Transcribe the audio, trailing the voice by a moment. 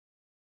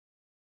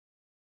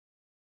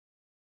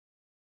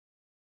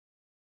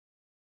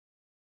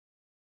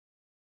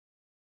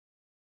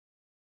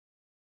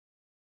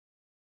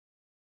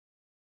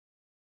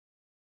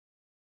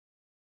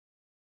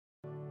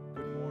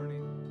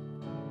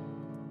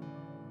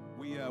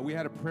We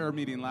had a prayer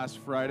meeting last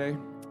Friday,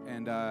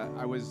 and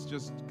I was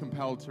just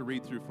compelled to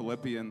read through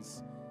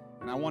Philippians,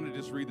 and I want to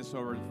just read this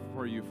over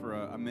for you for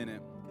a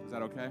minute. Is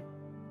that okay?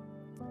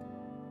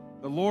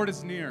 The Lord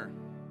is near.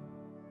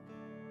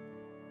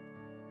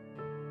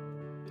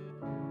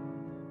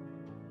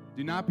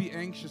 Do not be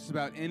anxious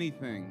about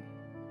anything.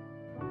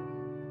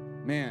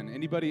 Man,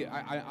 anybody,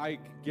 I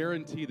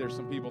guarantee there's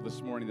some people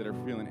this morning that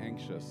are feeling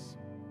anxious.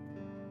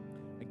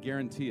 I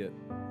guarantee it.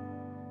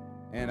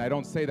 And I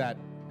don't say that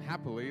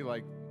happily,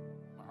 like,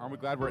 aren't we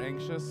glad we're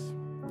anxious?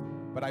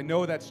 But I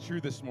know that's true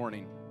this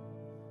morning.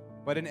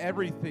 But in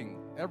everything,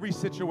 every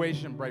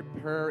situation, by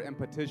prayer and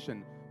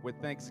petition, with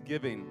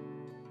thanksgiving,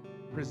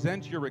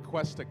 present your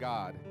request to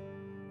God.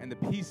 And the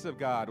peace of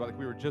God, like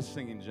we were just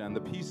singing, Jen, the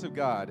peace of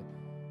God,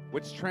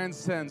 which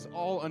transcends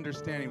all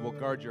understanding, will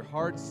guard your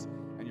hearts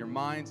and your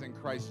minds in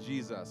Christ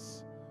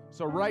Jesus.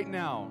 So right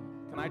now,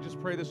 can I just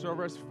pray this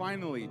over us?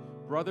 Finally,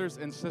 brothers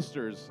and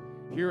sisters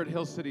here at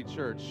Hill City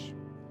Church,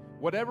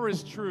 whatever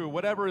is true,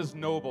 whatever is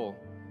noble,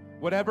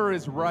 whatever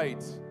is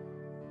right,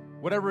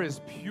 whatever is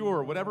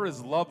pure, whatever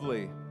is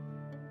lovely,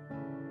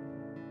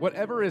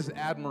 whatever is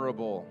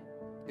admirable,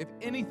 if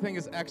anything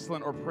is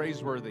excellent or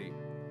praiseworthy,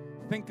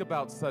 think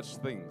about such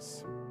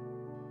things.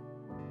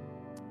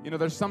 You know,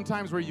 there's some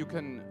times where you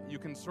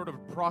can sort of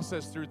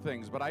process through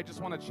things, but I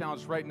just want to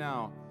challenge right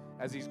now,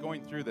 as he's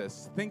going through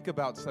this, think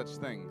about such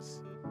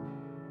things.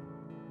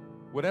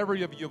 Whatever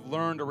you've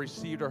learned or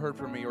received or heard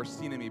from me or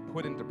seen in me,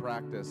 put into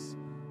practice.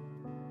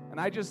 And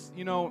I just,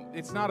 you know,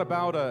 it's not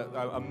about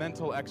a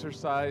mental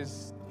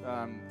exercise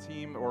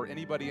team or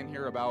anybody in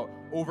here about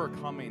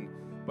overcoming,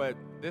 but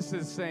this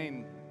is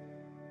saying,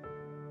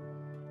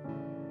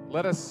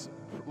 let us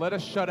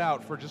shut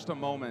out for just a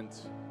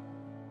moment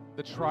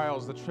the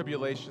trials, the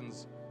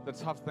tribulations, the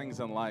tough things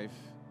in life.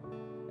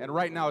 And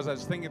right now, as I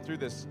was thinking through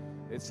this,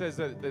 it says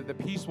that the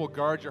peace will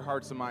guard your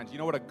hearts and minds. You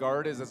know what a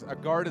guard is? A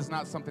guard is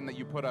not something that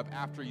you put up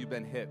after you've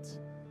been hit,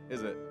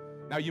 is it?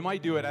 Now, you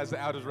might do it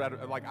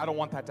like, I don't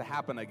want that to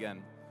happen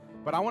again.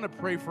 But I want to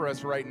pray for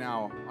us right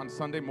now on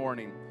Sunday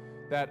morning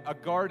that a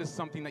guard is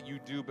something that you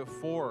do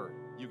before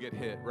you get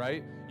hit,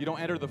 right? You don't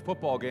enter the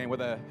football game with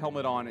a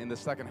helmet on in the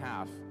second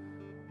half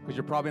because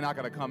you're probably not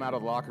going to come out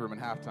of the locker room in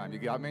halftime. You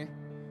got me?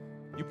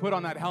 You put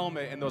on that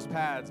helmet and those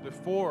pads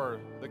before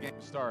the game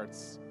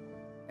starts.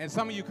 And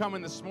some of you come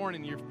in this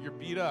morning, you're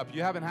beat up.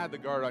 You haven't had the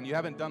guard on. You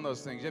haven't done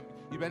those things.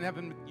 You've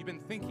been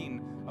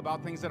thinking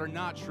about things that are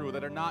not true,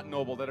 that are not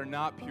noble, that are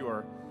not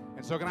pure.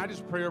 And so can I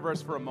just pray over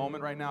us for a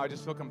moment right now? I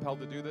just feel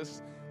compelled to do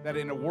this. That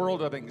in a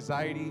world of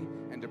anxiety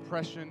and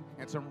depression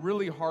and some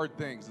really hard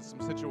things and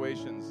some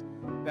situations,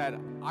 that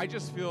I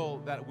just feel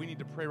that we need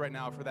to pray right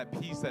now for that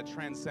peace that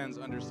transcends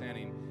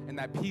understanding and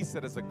that peace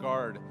that is a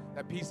guard,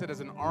 that peace that is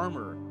an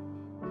armor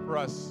for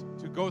us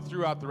to go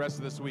throughout the rest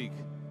of this week.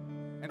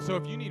 And so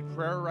if you need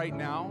prayer right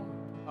now,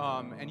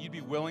 and you'd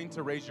be willing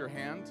to raise your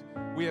hand,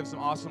 we have some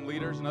awesome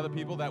leaders and other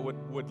people that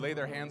would lay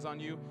their hands on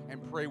you and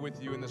pray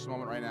with you in this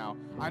moment right now.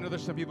 I know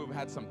there's some people who've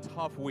had some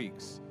tough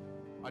weeks,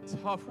 a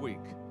tough week.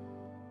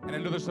 And I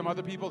know there's some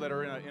other people that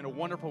are in a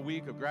wonderful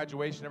week of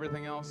graduation and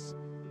everything else.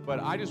 But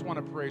I just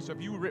want to pray. So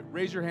if you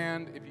raise your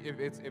hand, if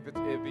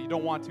you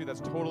don't want to, that's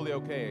totally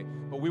okay.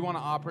 But we want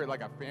to operate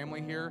like a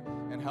family here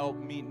and help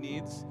meet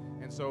needs.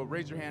 And so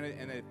raise your hand,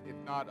 and if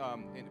not,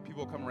 and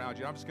people will come around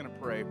you. I'm just going to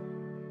pray.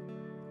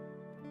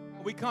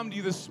 We come to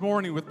you this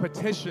morning with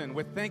petition,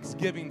 with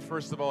thanksgiving,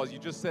 first of all, as you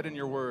just said in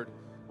your word.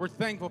 We're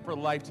thankful for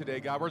life today,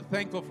 God. We're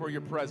thankful for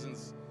your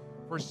presence,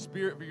 for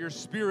your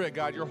spirit,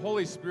 God, your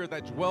Holy Spirit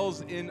that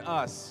dwells in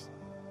us.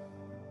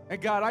 And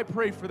God, I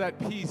pray for that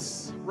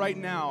peace right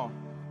now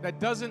that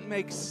doesn't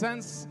make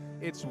sense.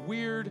 It's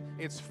weird,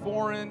 it's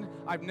foreign,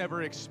 I've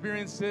never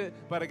experienced it,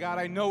 but God,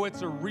 I know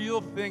it's a real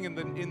thing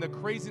in the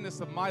craziness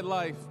of my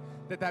life,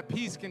 that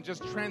peace can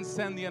just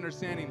transcend the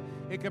understanding.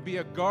 It could be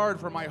a guard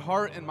for my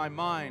heart and my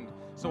mind.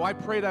 So I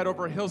pray that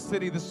over Hill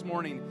City this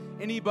morning.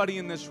 Anybody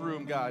in this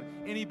room, God,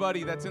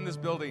 anybody that's in this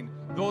building,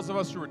 those of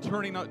us who are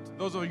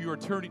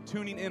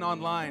tuning in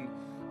online,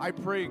 I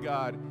pray,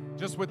 God,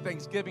 just with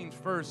thanksgiving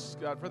first,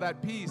 God, for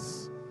that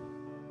peace.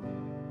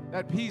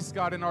 That peace,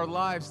 God, in our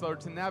lives, Lord,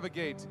 to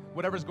navigate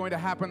whatever's going to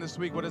happen this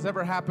week, what has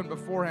ever happened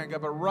beforehand,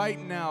 God. But right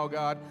now,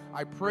 God,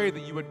 I pray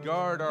that you would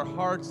guard our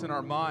hearts and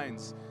our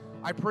minds.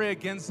 I pray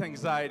against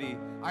anxiety.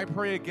 I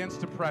pray against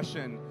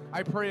depression.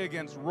 I pray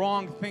against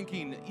wrong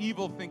thinking,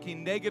 evil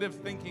thinking, negative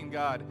thinking,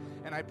 God.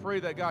 And I pray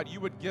that, God, you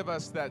would give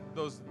us that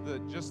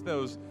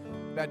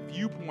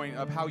viewpoint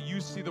of how you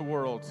see the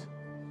world.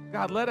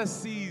 God, let us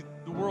see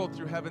the world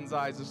through heaven's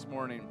eyes this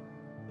morning.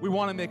 We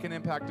want to make an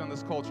impact on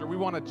this culture. We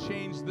want to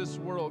change this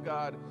world,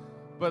 God.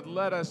 But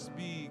let us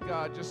be,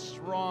 God, just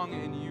strong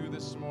in you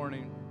this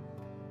morning.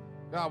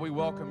 God, we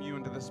welcome you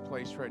into this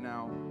place right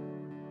now.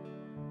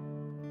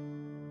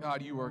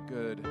 God, you are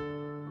good.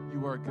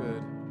 You are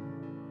good.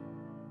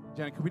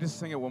 Jenny, can we just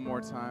sing it one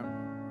more time?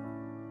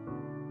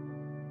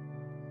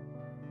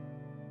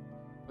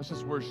 Let's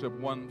just worship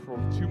for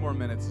 2 more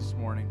minutes this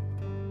morning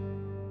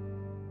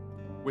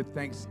with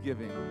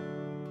thanksgiving.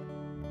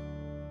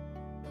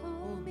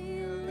 Hold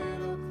me a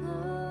little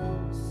closer.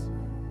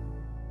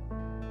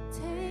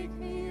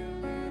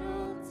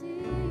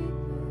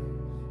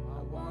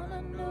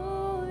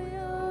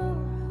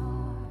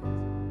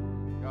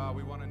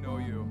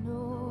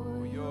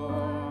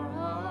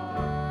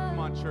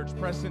 church.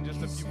 Press in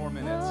just a few more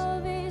minutes.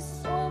 Love is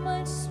so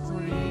much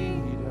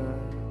sweeter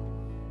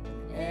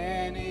than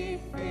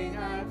anything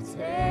I've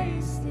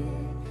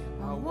tasted.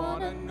 I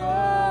want to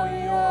know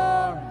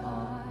your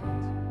heart.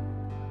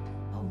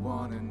 I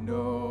want to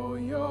know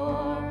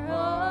your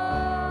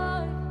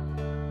heart.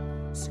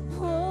 So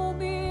pull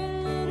me a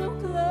little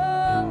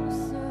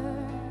closer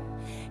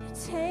and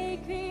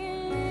take me a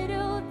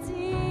little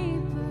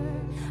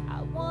deeper.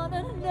 I want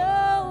to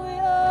know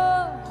your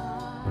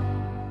heart.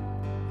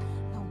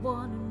 I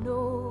want to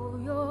know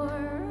your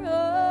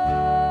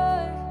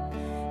heart.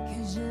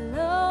 'Cause your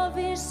love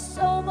is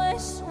so much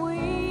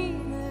sweeter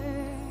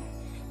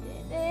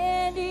than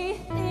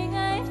anything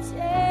I've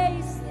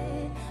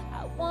tasted.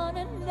 I want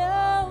to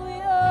know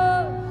your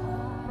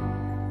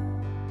heart.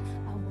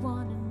 I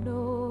want to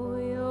know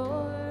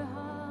your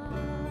heart.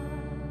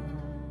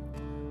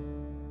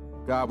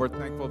 God, we're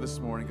thankful this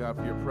morning, God,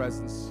 for your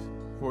presence,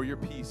 for your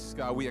peace.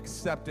 God, we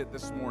accept it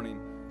this morning.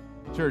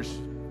 Church,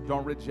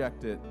 don't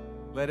reject it.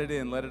 Let it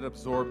in. Let it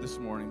absorb this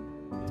morning.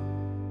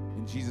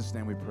 In Jesus'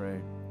 name we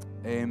pray.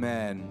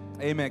 Amen.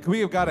 Amen. Can we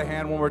give God a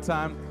hand one more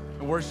time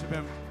and worship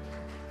him?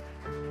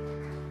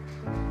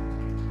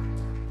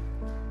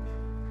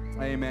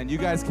 Amen. You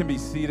guys can be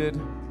seated.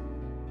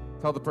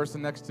 Tell the person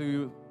next to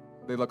you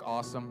they look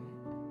awesome.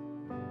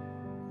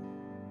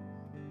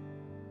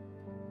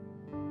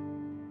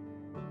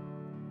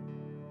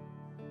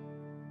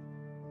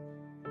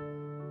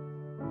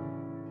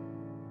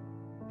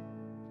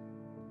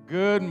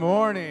 Good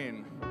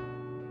morning.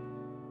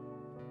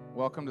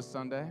 Welcome to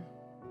Sunday.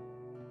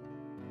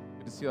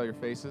 Good to see all your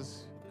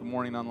faces. Good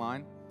morning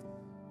online.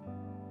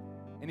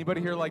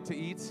 Anybody here like to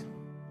eat?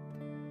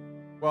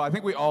 Well, I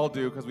think we all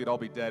do, because we'd all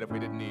be dead if we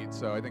didn't eat.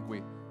 So I think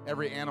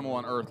every animal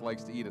on earth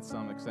likes to eat at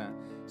some extent.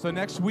 So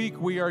next week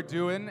we are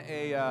doing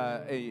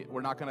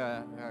we're not going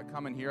to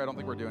come in here. I don't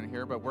think we're doing it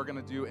here, but we're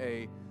going to do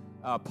a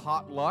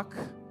potluck.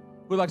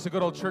 Who likes a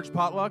good old church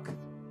potluck?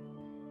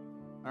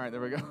 All right, there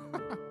we go.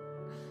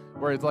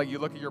 Where it's like you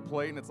look at your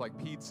plate and it's like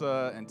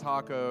pizza and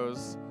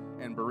tacos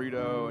and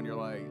burrito, and you're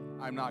like,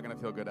 I'm not going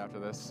to feel good after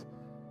this.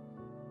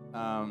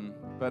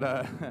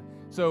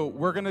 So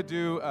we're going to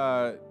do,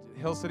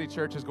 Hill City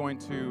Church is going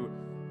to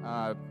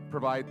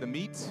provide the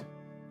meat.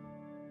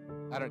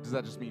 Does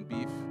that just mean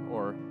beef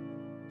or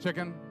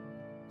chicken?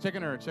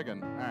 Chicken or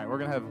chicken? All right, we're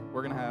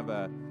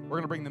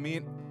gonna bring the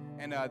meat,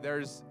 and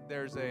there's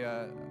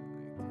a.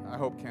 I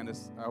hope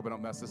Candace. I hope I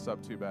don't mess this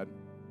up too bad.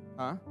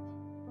 Huh?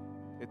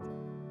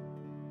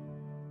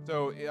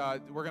 So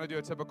we're going to do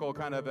a typical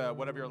kind of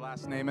whatever your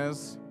last name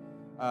is.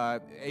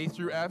 A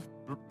through F,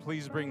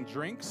 please bring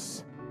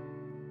drinks.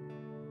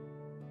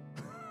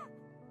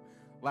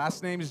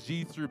 Last name is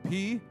G through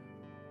P,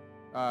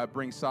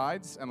 bring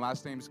sides. And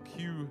last name's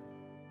Q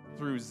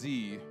through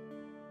Z,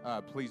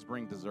 please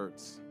bring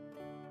desserts.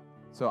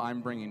 So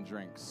I'm bringing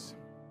drinks.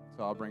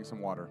 So I'll bring some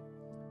water.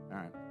 All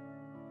right.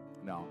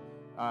 No.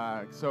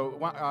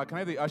 Can I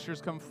have the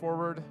ushers come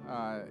forward?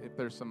 If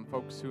there's some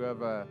folks who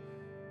have...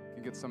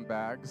 can get some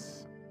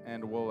bags,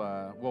 and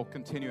we'll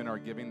continue in our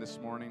giving this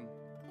morning.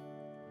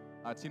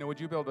 Tina, would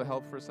you be able to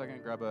help for a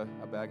second? Grab a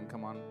bag and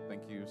come on.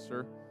 Thank you,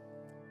 sir.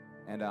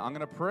 And I'm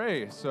going to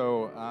pray.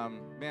 So,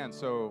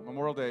 so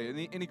Memorial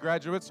Day. Any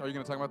graduates? Are you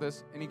going to talk about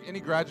this?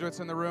 Any graduates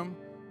in the room?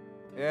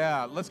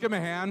 Yeah, let's give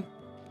them a hand.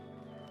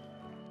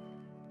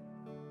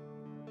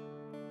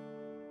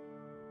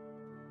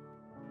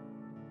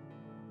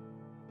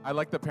 I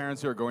like the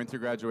parents who are going through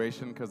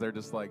graduation because they're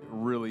just like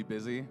really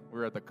busy. We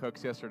were at the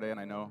Cooks yesterday, and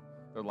I know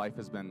their life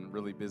has been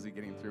really busy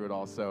getting through it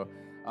all. So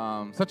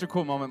such a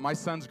cool moment. My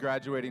son's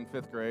graduating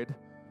 5th grade.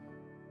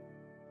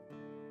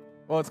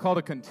 Well, it's called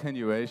a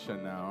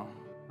continuation now,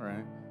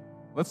 right?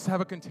 Let's have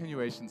a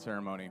continuation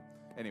ceremony.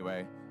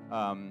 Anyway,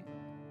 I'm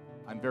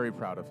very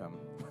proud of him.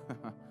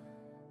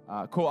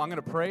 Cool, I'm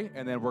going to pray,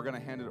 and then we're going to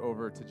hand it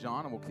over to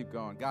John, and we'll keep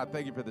going. God,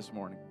 thank you for this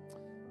morning.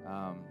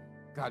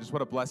 God, just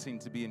what a blessing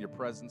to be in your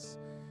presence.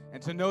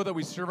 And to know that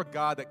we serve a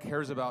God that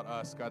cares about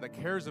us, God, that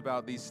cares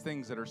about these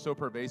things that are so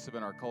pervasive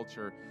in our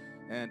culture.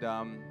 And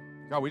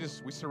God,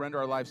 we surrender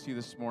our lives to you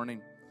this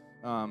morning,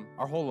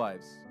 our whole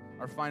lives,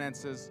 our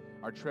finances,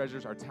 our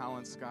treasures, our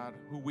talents, God,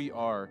 who we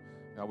are.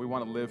 God, we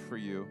want to live for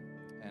you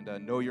and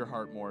know your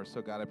heart more.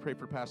 So, God, I pray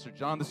for Pastor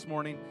John this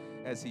morning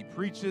as he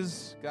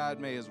preaches. God,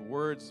 may his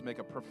words make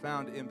a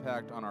profound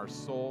impact on our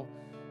soul.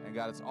 And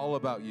God, it's all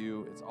about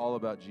you. It's all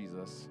about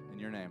Jesus. In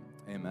your name,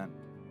 amen.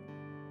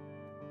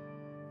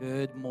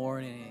 Good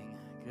morning.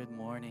 Good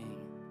morning.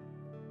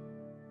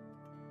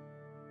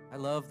 I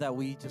love that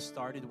we just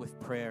started with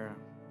prayer.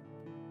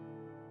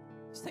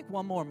 Just take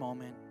one more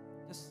moment.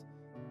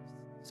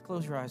 Just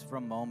close your eyes for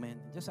a moment.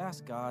 Just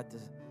ask God to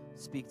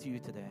speak to you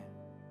today.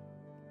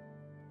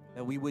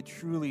 That we would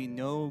truly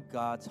know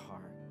God's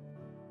heart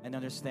and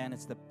understand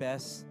it's the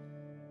best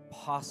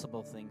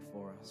possible thing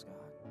for us,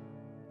 God.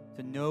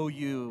 To know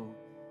you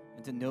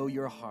and to know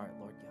your heart,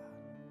 Lord God.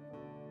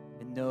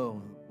 And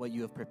know what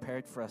you have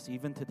prepared for us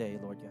even today,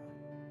 Lord God.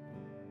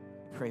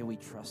 Pray we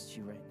trust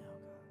you right now,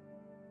 God.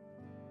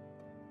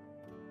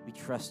 We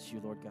trust you,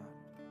 Lord God.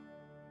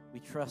 We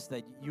trust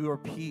that your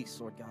peace,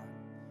 Lord God,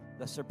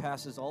 that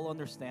surpasses all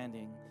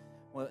understanding.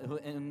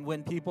 And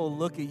when people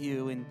look at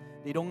you and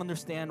they don't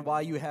understand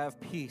why you have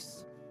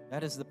peace,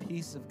 that is the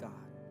peace of God.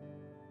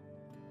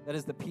 That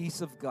is the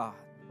peace of God.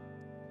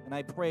 And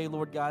I pray,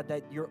 Lord God,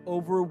 that your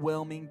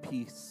overwhelming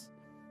peace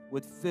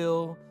would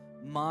fill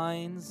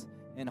minds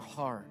and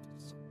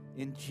hearts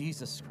in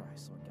Jesus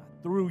Christ, Lord God,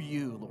 through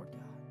you, Lord God.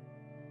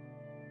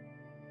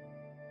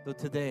 So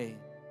today,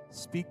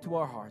 speak to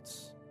our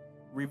hearts.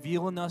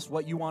 Reveal in us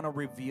what you want to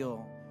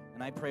reveal.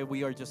 And I pray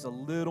we are just a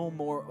little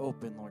more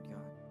open, Lord God,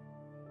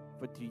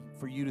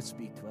 for you to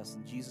speak to us.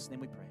 In Jesus'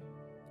 name we pray.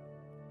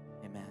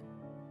 Amen.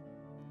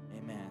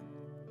 Amen.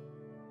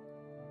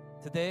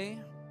 Today,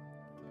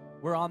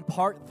 we're on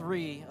part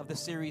 3 of the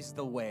series,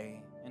 The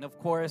Way. And of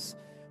course,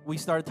 we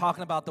started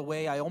talking about the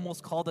way. I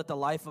almost called it the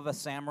life of a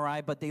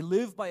samurai, but they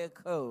live by a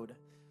code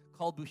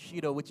called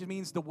Bushido, which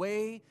means the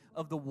way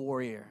of the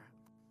warrior.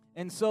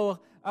 And so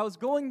I've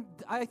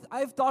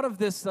thought of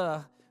this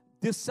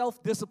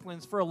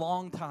self-disciplines for a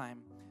long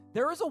time.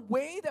 There is a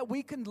way that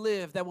we can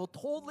live that will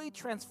totally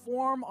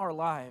transform our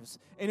lives,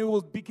 and it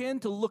will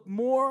begin to look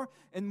more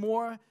and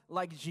more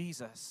like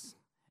Jesus.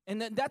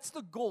 And that's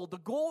the goal. The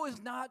goal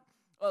is not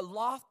a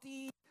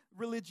lofty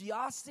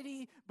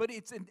religiosity, but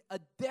it's a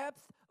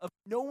depth of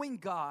knowing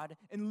God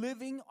and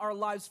living our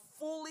lives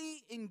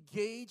fully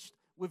engaged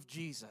with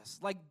Jesus.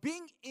 Like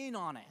being in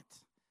on it.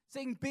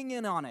 Saying being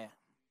in on it.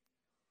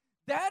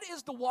 That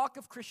is the walk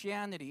of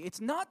Christianity.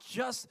 It's not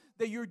just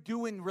that you're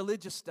doing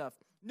religious stuff.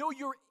 No,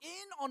 you're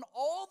in on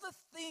all the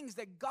things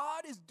that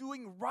God is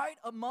doing right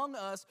among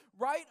us,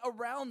 right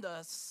around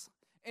us,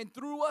 and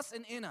through us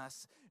and in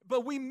us.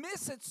 But we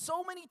miss it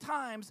so many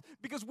times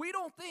because we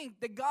don't think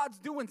that God's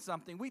doing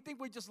something. We think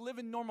we're just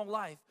living normal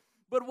life.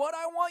 But what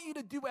I want you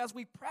to do as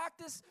we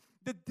practice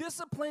the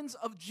disciplines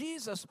of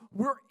Jesus,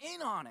 we're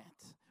in on it.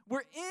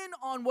 We're in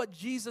on what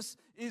Jesus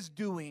is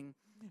doing.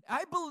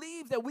 I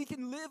believe that we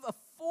can live a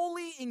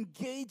fully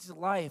engaged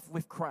life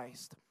with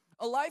Christ.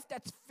 A life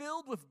that's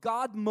filled with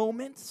God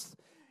moments,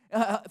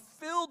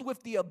 filled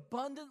with the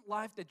abundant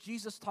life that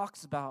Jesus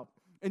talks about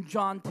in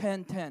John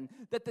 10:10.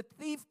 That the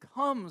thief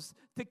comes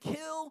to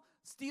kill,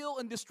 steal,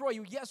 and destroy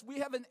you. Yes, we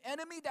have an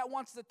enemy that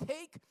wants to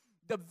take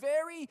the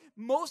very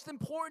most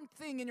important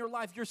thing in your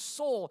life, your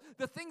soul,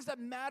 the things that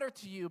matter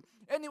to you.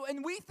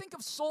 And we think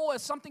of soul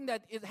as something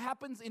that it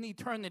happens in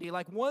eternity.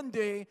 Like one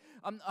day,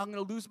 I'm going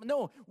to lose.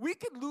 No, we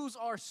could lose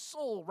our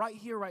soul right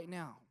here, right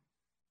now.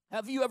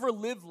 Have you ever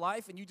lived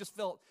life and you just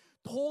felt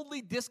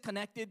totally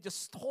disconnected,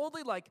 just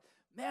totally like,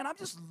 man, I'm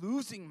just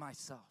losing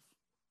myself?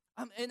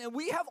 And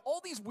we have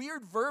all these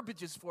weird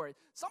verbiages for it.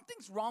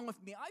 Something's wrong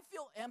with me. I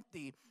feel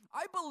empty.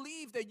 I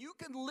believe that you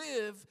can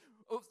live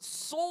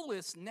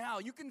soulless now.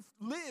 You can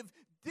live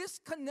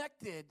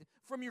disconnected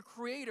from your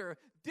Creator,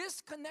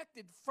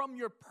 disconnected from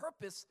your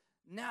purpose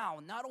now,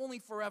 not only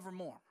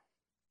forevermore.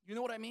 You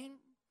know what I mean?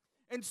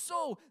 And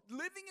so,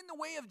 living in the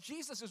way of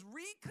Jesus is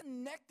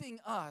reconnecting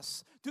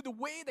us to the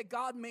way that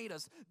God made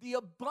us, the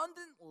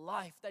abundant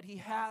life that He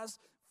has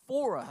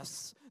for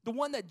us, the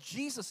one that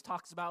Jesus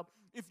talks about.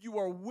 If you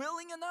are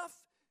willing enough,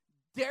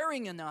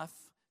 daring enough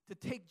to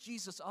take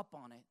Jesus up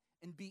on it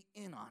and be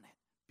in on it,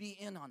 be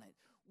in on it.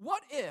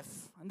 What if,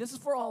 and this is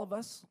for all of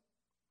us,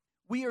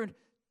 we are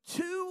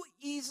too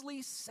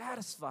easily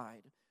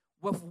satisfied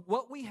with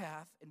what we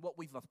have and what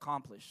we've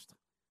accomplished?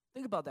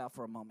 Think about that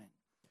for a moment.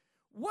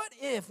 What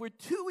if we're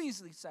too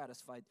easily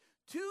satisfied,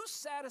 too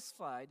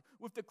satisfied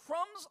with the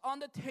crumbs on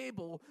the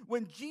table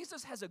when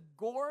Jesus has a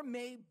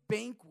gourmet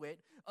banquet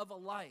of a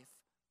life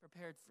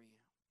prepared for you?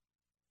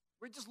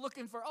 We're just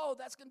looking for, oh,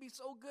 that's going to be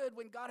so good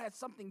when God has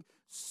something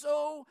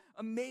so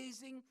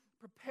amazing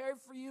prepared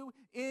for you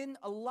in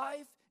a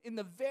life in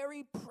the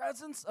very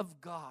presence of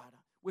God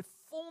with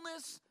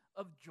fullness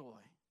of joy.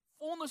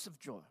 Fullness of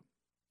joy.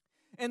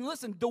 And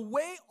listen, the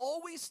way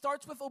always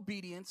starts with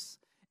obedience,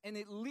 and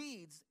it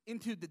leads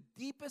into the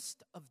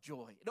deepest of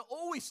joy. It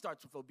always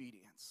starts with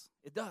obedience.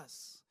 It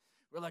does.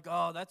 We're like,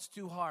 oh, that's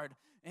too hard.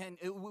 And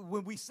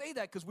when we say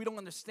that because we don't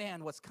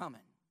understand what's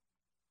coming.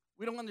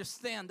 We don't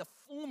understand the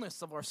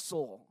fullness of our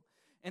soul.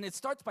 And it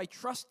starts by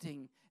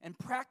trusting and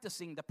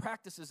practicing the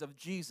practices of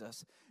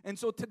Jesus. And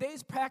so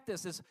today's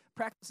practice is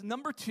practice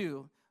number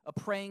 2, a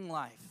praying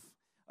life.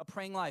 A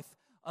praying life.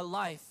 A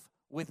life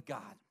with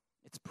God.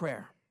 It's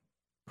prayer.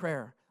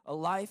 Prayer. A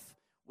life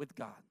with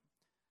God.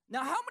 Now,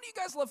 how many of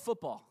you guys love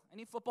football?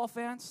 Any football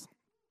fans?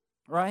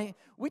 Right?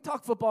 We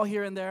talk football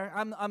here and there.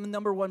 I'm a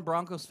number 1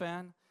 Broncos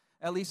fan,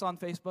 at least on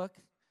Facebook.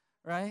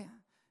 Right?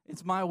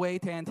 It's my way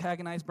to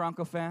antagonize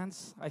Bronco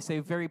fans. I say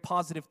very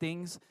positive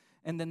things,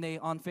 and then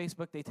on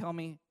Facebook, they tell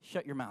me,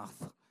 shut your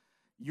mouth.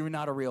 You're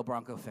not a real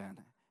Bronco fan.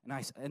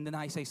 And then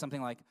I say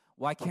something like,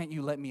 why can't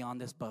you let me on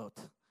this boat?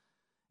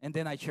 And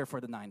then I cheer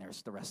for the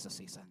Niners the rest of the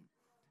season.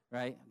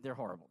 Right? They're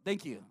horrible.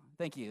 Thank you.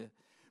 Thank you.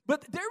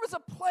 But there was a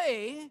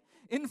play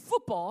in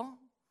football,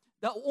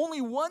 that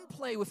only one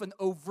play with an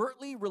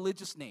overtly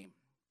religious name.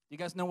 You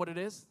guys know what it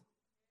is?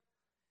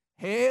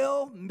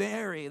 Hail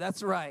Mary.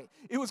 That's right.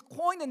 It was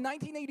coined in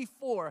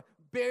 1984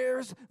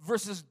 Bears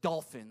versus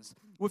Dolphins.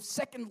 With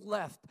second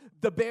left,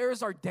 the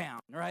Bears are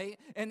down, right?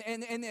 And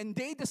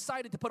they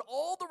decided to put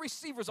all the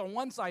receivers on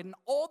one side, and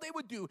all they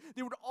would do,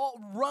 they would all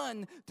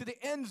run to the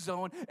end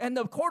zone, and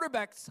the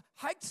quarterback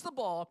hikes the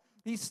ball,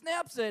 he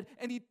snaps it,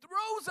 and he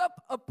throws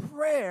up a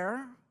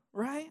prayer,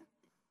 right?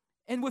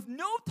 And with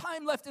no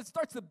time left, it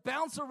starts to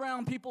bounce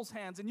around people's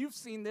hands, and you've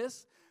seen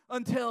this,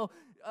 until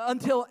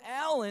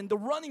Allen, the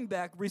running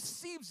back,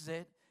 receives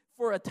it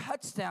for a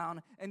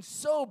touchdown, and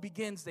so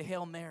begins the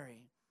Hail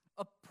Mary,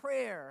 a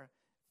prayer.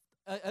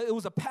 It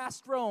was a pass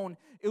thrown.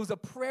 It was a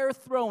prayer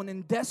thrown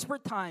in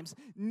desperate times,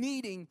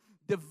 needing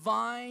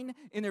divine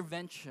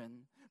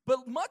intervention.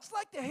 But much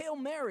like the Hail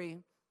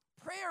Mary,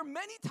 prayer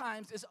many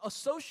times is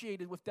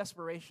associated with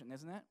desperation,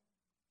 isn't it?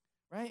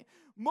 Right?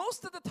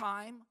 Most of the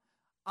time,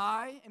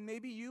 I, and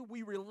maybe you,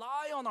 we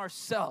rely on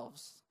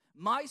ourselves.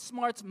 My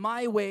smarts,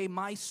 my way,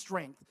 my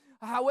strength.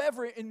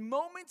 However, in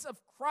moments of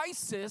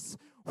crisis,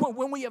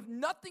 when we have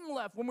nothing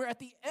left, when we're at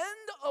the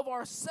end of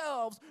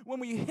ourselves, when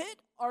we hit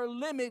our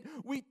limit,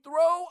 we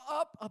throw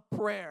up a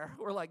prayer.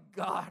 We're like,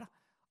 God,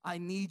 I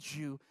need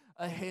you.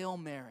 A Hail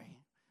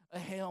Mary. A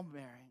Hail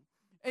Mary.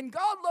 And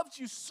God loves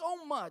you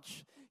so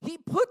much, He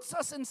puts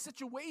us in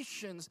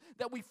situations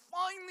that we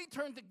finally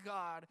turn to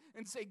God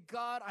and say,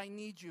 God, I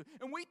need you.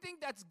 And we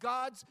think that's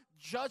God's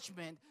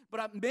judgment,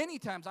 but many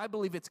times I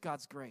believe it's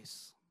God's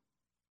grace.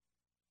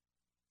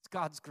 It's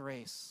God's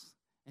grace.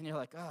 And you're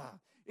like,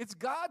 it's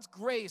God's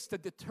grace to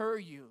deter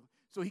you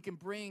so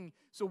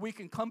we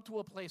can come to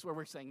a place where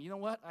we're saying, you know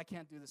what, I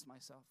can't do this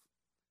myself.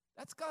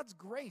 That's God's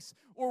grace.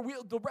 Or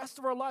the rest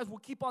of our lives we'll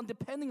keep on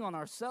depending on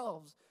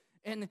ourselves.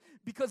 And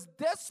because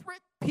desperate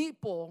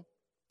people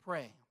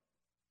pray.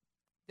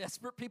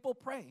 Desperate people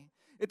pray.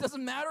 It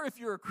doesn't matter if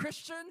you're a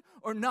Christian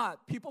or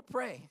not. People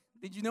pray.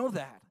 Did you know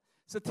that?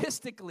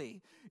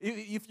 Statistically,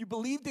 if you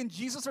believed in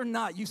Jesus or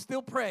not, you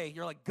still pray.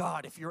 You're like,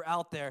 God, if you're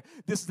out there,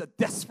 this is a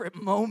desperate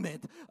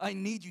moment. I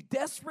need you.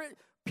 Desperate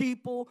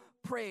people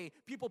pray.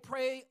 People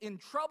pray in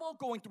trouble,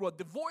 going through a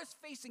divorce,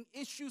 facing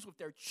issues with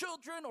their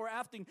children, or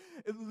after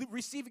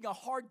receiving a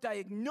hard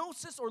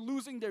diagnosis or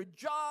losing their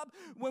job.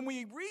 When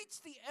we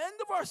reach the end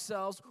of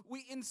ourselves,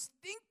 we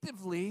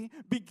instinctively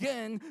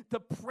begin to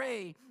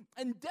pray.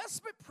 And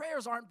desperate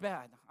prayers aren't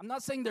bad. I'm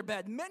not saying they're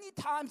bad. Many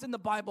times in the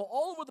Bible,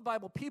 all over the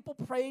Bible, people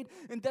prayed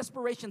in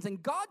desperations,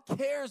 and God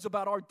cares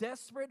about our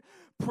desperate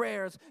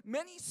prayers.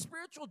 Many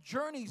spiritual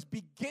journeys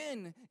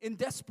begin in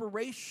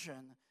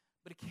desperation.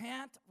 But it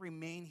can't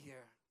remain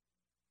here.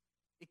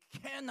 It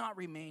cannot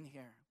remain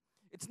here.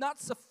 It's not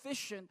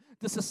sufficient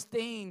to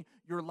sustain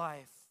your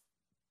life.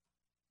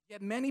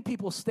 Yet many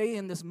people stay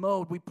in this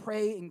mode. We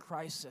pray in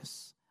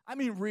crisis. I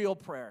mean real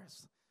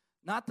prayers.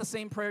 Not the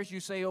same prayers you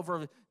say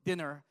over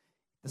dinner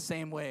the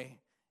same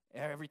way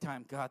every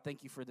time. God,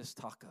 thank you for this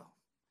taco.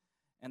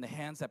 And the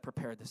hands that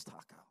prepared this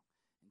taco.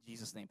 In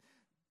Jesus' name.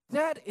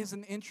 That is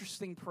an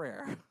interesting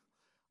prayer.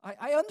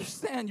 I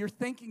understand you're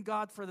thanking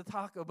God for the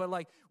taco, but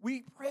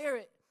we pray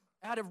it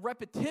out of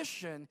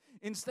repetition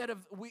instead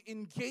of we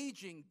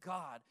engaging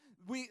God.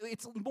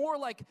 It's more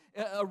like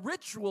a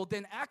ritual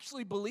than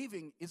actually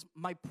believing. Is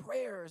my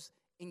prayers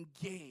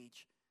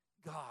engage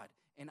God,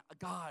 and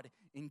God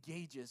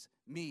engages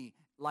me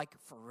like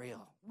for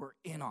real. We're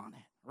in on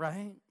it,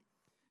 right?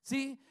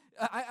 See,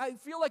 I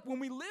feel like when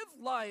we live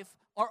life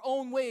our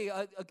own way,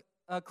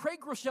 Craig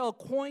Groeschel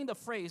coined a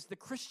phrase, the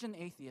Christian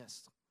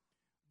atheist.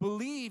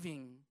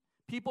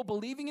 People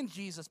believing in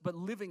Jesus, but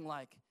living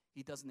like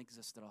He doesn't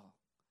exist at all.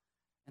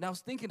 And I was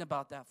thinking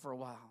about that for a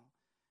while.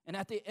 And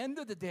at the end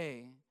of the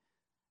day,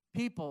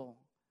 people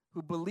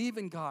who believe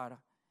in God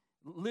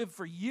live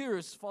for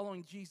years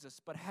following Jesus,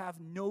 but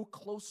have no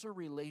closer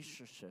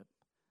relationship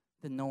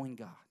than knowing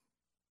God.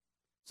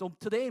 So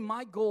today,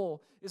 my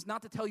goal is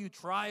not to tell you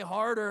try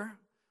harder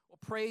or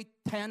pray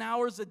 10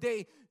 hours a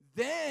day.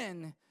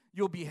 Then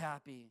you'll be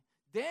happy.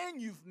 Then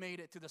you've made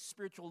it to the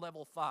spiritual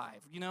level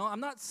 5. I'm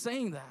not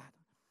saying that.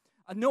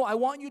 No, I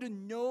want you to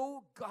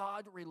know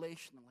God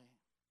relationally.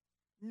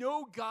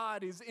 Know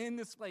God is in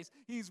this place.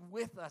 He's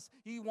with us.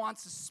 He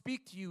wants to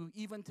speak to you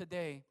even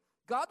today.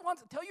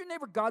 Tell your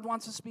neighbor, God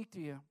wants to speak to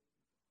you.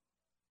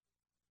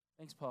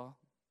 Thanks, Paul.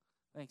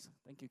 Thanks.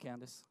 Thank you,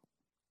 Candace.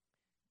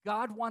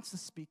 God wants to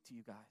speak to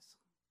you guys.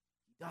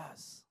 He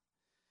does.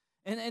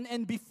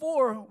 And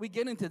before we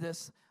get into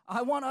this,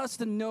 I want us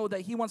to know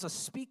that He wants to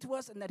speak to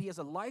us and that He has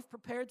a life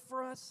prepared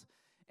for us.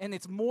 And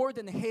it's more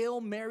than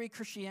Hail Mary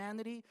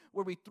Christianity,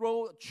 where we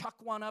chuck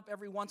one up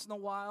every once in a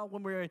while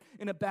when we're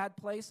in a bad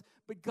place.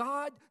 But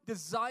God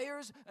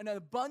desires an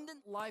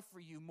abundant life for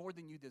you more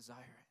than you desire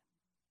it.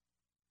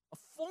 A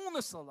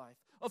fullness of life,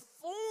 a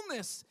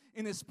fullness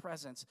in His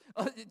presence.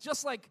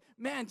 Just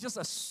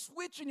a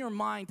switch in your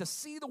mind to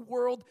see the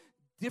world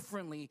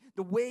differently,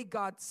 the way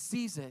God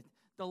sees it.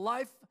 The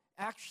life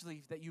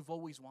actually that you've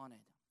always wanted.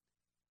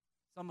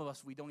 Some of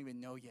us, we don't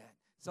even know yet.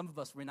 Some of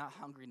us, we're not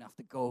hungry enough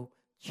to go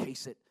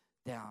chase it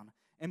down.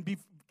 And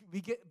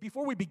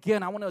before we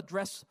begin, I want to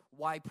address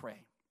why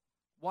pray.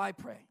 Why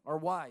pray? Or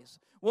whys?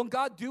 Won't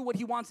God do what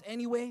He wants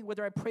anyway,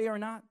 whether I pray or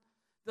not?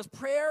 Does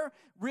prayer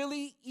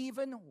really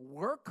even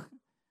work?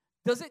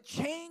 Does it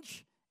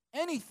change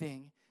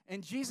anything?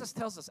 And Jesus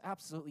tells us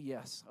absolutely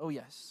yes. Oh,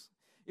 yes.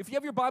 If you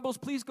have your Bibles,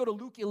 please go to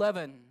Luke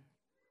 11.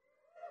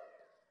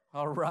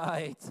 All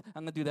right.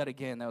 I'm going to do that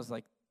again. That was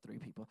like 3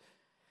 people.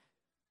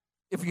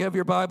 If you have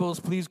your Bibles,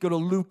 please go to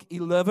Luke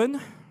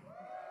 11.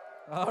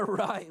 All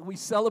right. We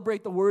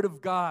celebrate the Word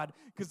of God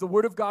because the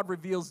Word of God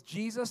reveals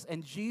Jesus,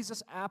 and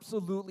Jesus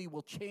absolutely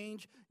will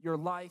change your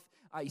life.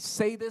 I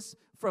say this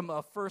from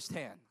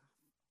firsthand,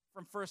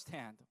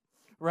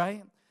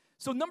 right?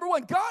 So number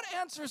one, God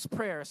answers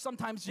prayer.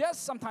 Sometimes yes,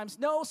 sometimes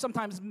no,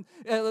 sometimes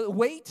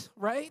wait,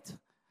 right?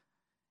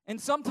 And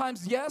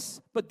sometimes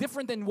yes, but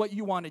different than what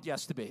you wanted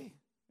yes to be.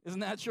 Isn't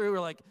that true? We're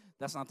like,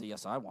 that's not the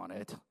yes I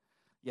wanted.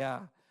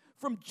 Yeah.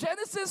 From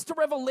Genesis to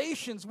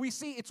Revelations, we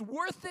see it's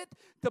worth it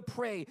to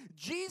pray.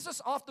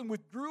 Jesus often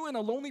withdrew in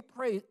a lonely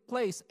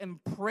place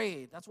and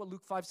prayed. That's what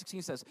Luke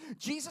 5:16 says.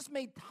 Jesus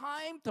made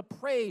time to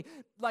pray,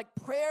 like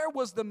prayer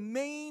was the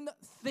main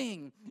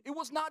thing. It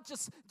was not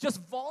just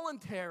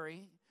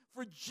voluntary.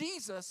 For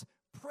Jesus,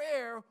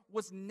 prayer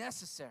was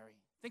necessary.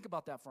 Think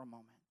about that for a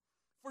moment.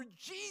 For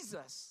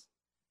Jesus,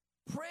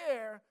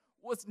 prayer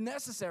was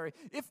necessary.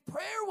 If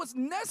prayer was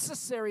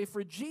necessary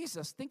for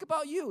Jesus, think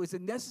about you. Is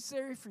it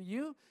necessary for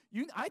you?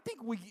 I think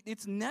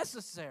it's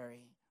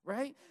necessary,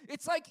 right?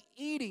 It's like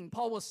eating.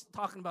 Paul was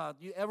talking about,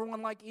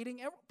 everyone like eating?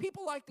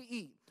 People like to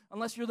eat,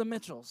 unless you're the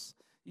Mitchells.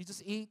 You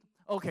just eat.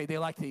 Okay, they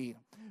like to eat.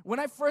 When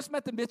I first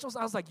met the Mitchells,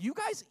 I was like, you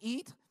guys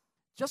eat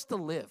just to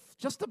live,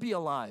 just to be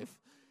alive.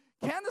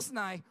 Candace and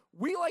I,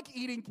 we like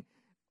eating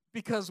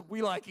because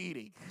we like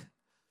eating,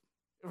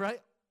 right?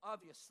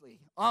 Obviously.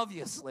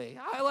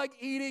 I like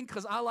eating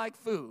because I like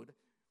food.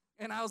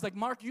 And I was like,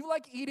 Mark, you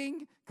like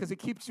eating because it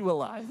keeps you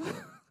alive.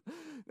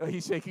 No,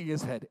 he's shaking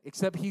his head.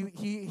 Except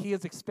he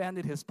has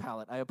expanded his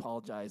palate. I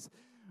apologize.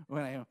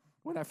 When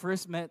I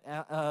first met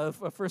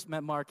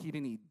Mark, he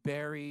didn't eat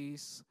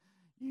berries.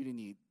 You didn't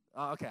eat.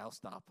 Okay, I'll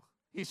stop.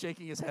 He's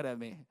shaking his head at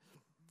me.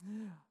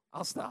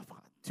 I'll stop.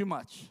 Too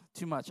much.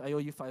 I owe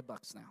you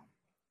 $5 now.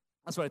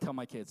 That's what I tell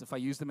my kids. If I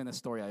use them in a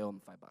story, I owe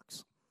them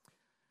 $5.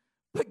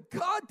 But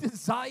God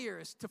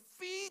desires to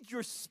feed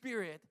your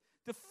spirit,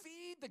 to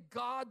feed the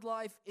God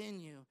life in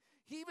you.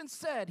 He even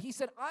said,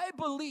 I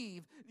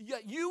believe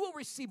that you will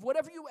receive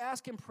whatever you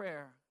ask in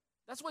prayer.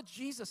 That's what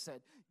Jesus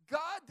said.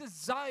 God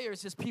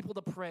desires his people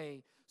to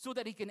pray so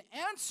that he can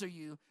answer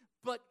you,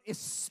 but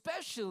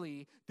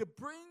especially to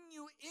bring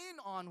you in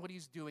on what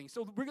he's doing.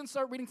 So we're going to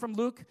start reading from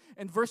Luke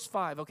and verse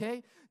 5,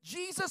 okay?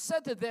 Jesus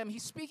said to them,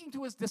 he's speaking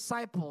to his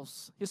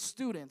disciples, his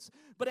students,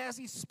 but as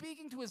he's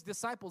speaking to his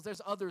disciples, there's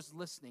others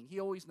listening.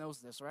 He always knows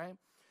this, right?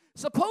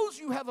 Suppose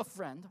you have a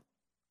friend,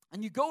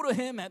 and you go to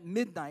him at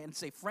midnight and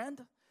say,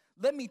 friend,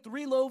 lend me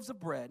 3 loaves of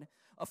bread.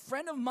 A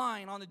friend of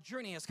mine on a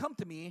journey has come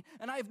to me,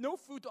 and I have no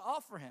food to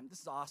offer him.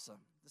 This is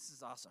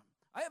awesome.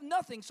 I have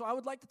nothing, so I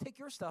would like to take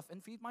your stuff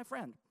and feed my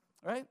friend.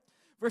 Right?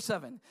 Verse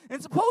 7.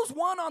 And suppose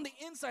one on the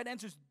inside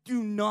answers,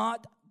 do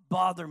not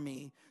bother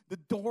me. The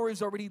door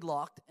is already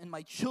locked, and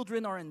my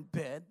children are in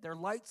bed. They're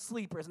light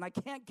sleepers, and I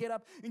can't get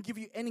up and give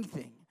you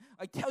anything.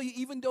 I tell you,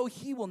 even though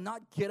he will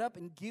not get up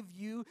and give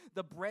you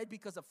the bread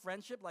because of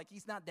friendship, like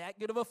he's not that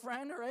good of a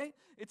friend, right?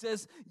 It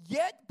says,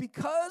 yet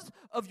because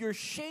of your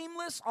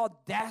shameless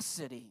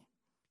audacity,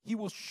 he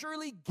will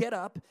surely get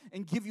up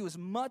and give you as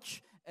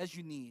much as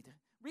you need.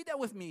 Read that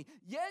with me.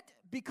 Yet,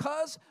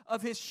 because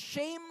of his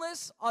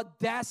shameless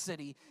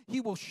audacity,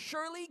 he will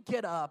surely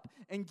get up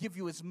and give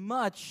you as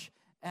much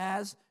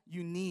as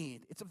you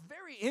need. It's a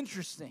very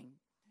interesting.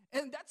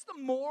 And that's the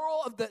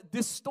moral of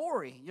this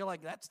story. You're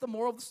like, that's the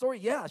moral of the story?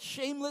 Yeah,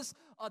 shameless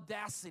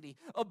audacity,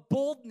 a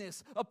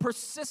boldness, a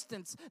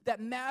persistence that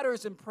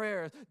matters in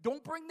prayer.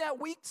 Don't bring that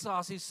weak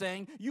sauce, he's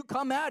saying. You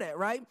come at it,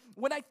 right?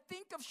 When I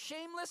think of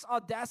shameless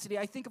audacity,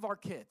 I think of our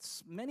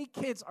kids. Many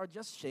kids are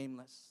just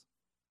shameless.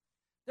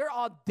 They're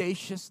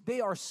audacious. They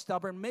are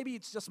stubborn. Maybe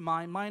it's just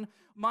mine.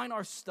 Mine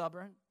are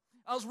stubborn.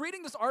 I was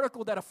reading this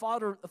article that a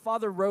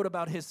father wrote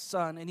about his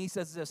son, and he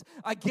says this,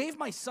 I gave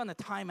my son a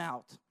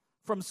timeout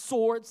from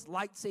swords,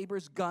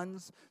 lightsabers,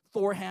 guns,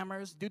 Thor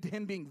hammers, due to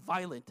him being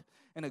violent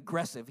and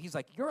aggressive. He's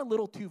like, you're a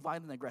little too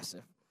violent and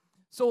aggressive.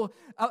 So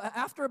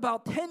after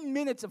about 10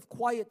 minutes of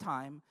quiet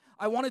time,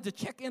 I wanted to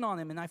check in on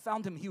him, and I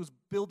found he was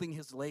building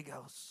his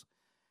Legos.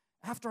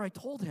 After I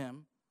told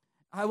him,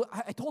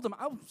 I told him,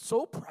 I'm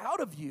so proud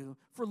of you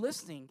for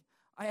listening.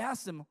 I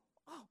asked him,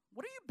 oh,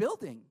 what are you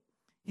building?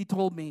 He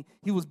told me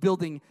he was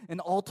building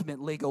an ultimate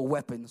Lego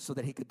weapon so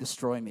that he could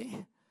destroy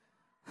me.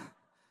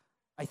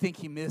 I think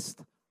he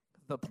missed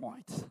the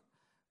point,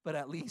 but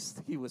at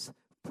least he was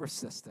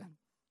persistent.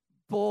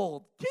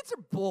 Bold. Kids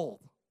are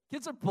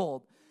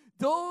bold.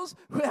 Those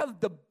who have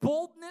the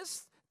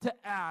boldness to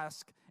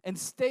ask and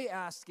stay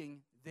asking,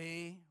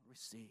 they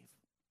receive.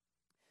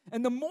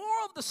 And the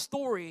moral of the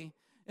story,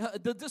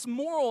 this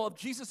moral of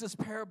Jesus'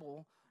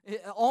 parable,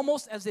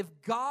 almost as if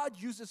God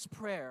uses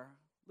prayer.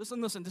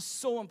 Listen, this is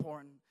so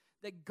important.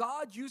 That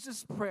God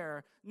uses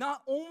prayer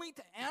not only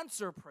to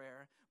answer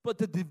prayer, but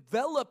to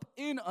develop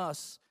in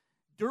us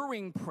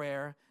during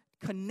prayer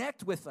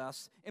connect with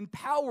us,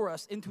 empower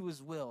us into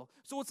his will.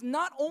 So it's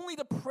not only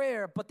the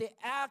prayer, but the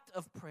act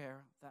of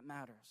prayer that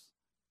matters.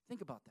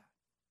 Think about that.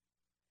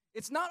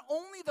 It's not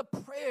only the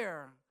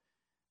prayer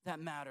that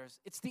matters,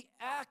 it's the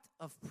act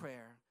of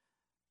prayer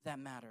that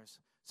matters.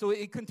 So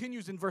it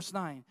continues in verse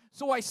 9.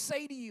 So I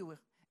say to you,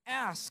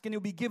 ask and it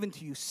will be given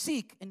to you.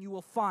 Seek and you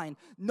will find.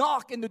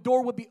 Knock and the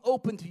door will be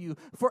open to you.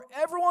 For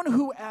everyone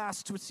who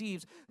asks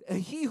receives.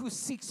 He who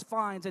seeks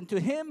finds. And to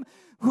him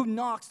who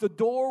knocks, the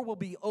door will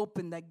be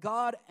open. That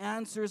God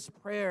answers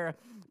prayer.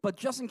 But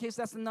just in case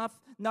that's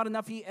not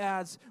enough, he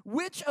adds,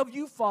 which of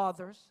you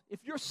fathers, if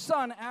your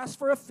son asks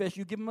for a fish,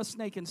 you give him a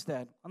snake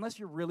instead? Unless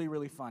you're really,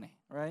 really funny,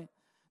 right?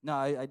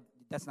 No,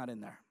 that's not in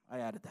there. I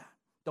added that.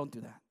 Don't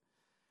do that.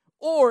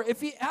 Or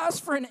if he asks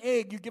for an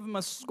egg, you give him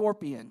a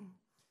scorpion.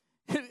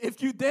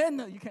 If you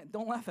then, you can't,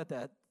 don't laugh at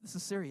that. This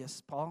is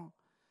serious, Paul.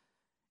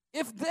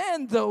 If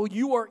then, though,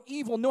 you are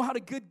evil, know how to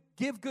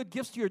give good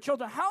gifts to your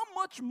children, how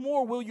much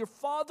more will your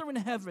Father in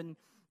heaven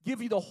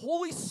give you the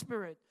Holy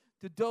Spirit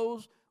to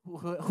those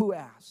who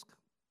ask?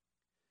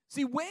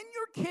 See, when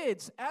your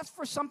kids ask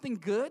for something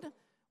good,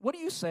 what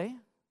do you say?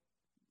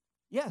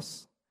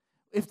 Yes.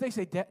 If they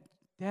say, Dad,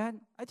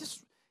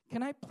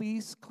 can I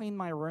please clean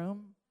my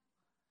room?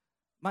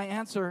 My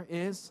answer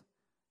is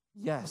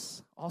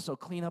yes. Also,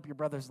 clean up your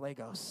brother's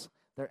Legos.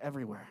 They're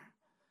everywhere.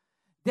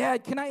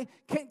 Dad, can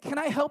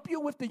I help you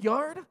with the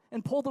yard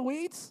and pull the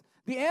weeds?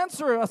 The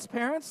answer, us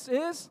parents,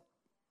 is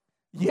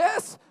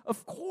yes,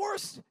 of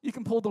course you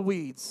can pull the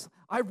weeds.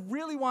 I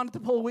really wanted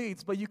to pull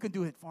weeds, but you can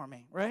do it for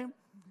me, right?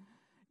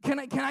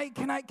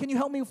 Can you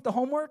help me with the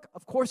homework?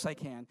 Of course I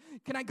can.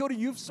 Can I go to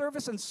youth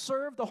service and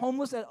serve the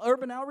homeless at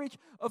Urban Outreach?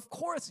 Of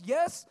course,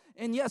 yes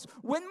and yes.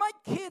 When my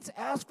kids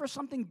ask for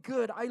something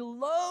good, I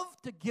love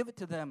to give it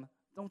to them.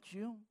 Don't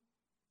you?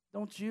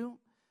 Don't you?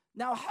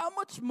 Now, how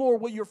much more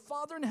will your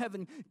Father in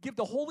heaven give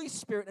the Holy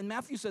Spirit? And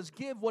Matthew says,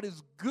 give what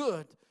is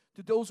good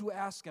to those who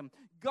ask him.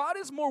 God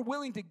is more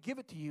willing to give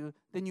it to you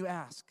than you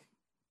ask,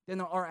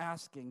 than are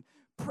asking.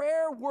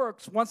 Prayer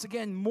works, once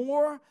again,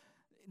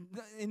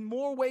 in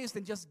more ways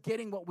than just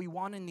getting what we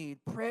want and need.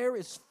 Prayer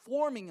is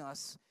forming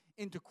us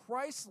into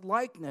Christ's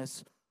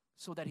likeness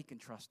so that he can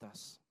trust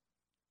us.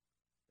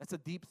 That's a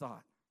deep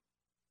thought.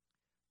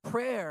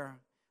 Prayer,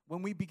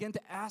 when we begin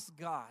to ask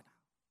God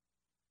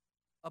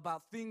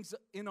about things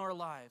in our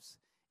lives,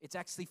 it's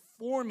actually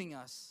forming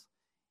us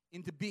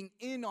into being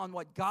in on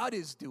what God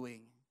is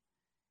doing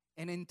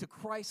and into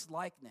Christ's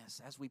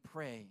likeness as we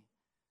pray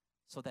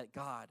so that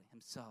God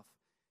himself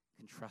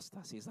can trust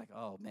us. He's like,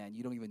 oh man,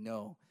 you don't even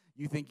know.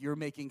 You think you're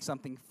making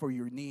something for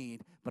your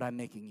need, but I'm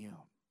making you.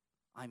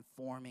 I'm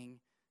forming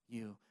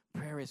you.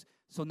 Prayer is,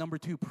 so number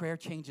 2, prayer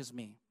changes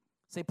me.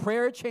 Say,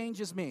 prayer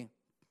changes me.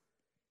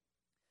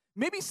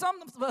 Maybe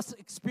some of us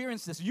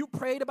experience this. You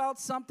prayed about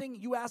something,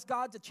 you asked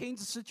God to change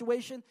the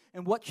situation,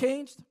 and what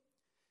changed?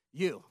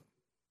 You.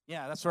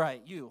 Yeah, that's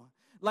right, you.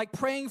 Like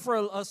praying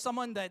for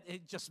someone that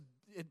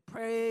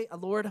pray,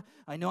 Lord,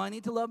 I know I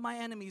need to love my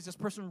enemies. This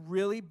person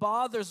really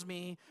bothers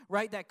me,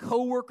 right? That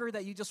coworker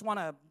that you just want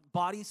to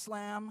body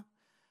slam.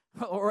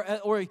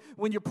 Or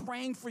when you're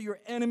praying for your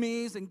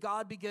enemies and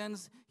God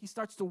begins, he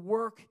starts to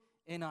work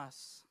in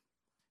us.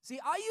 See,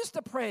 I used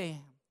to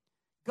pray,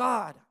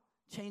 God,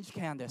 change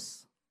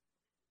Candace.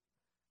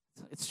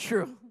 It's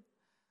true.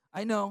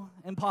 I know,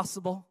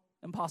 impossible.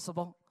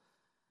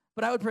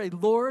 But I would pray,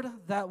 Lord,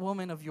 that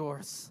woman of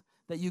yours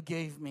that you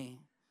gave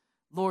me,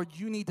 Lord,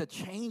 you need to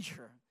change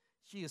her.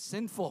 She is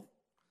sinful.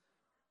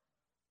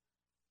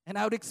 And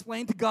I would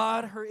explain to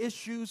God her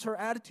issues, her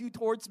attitude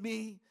towards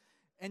me.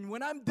 And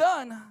when I'm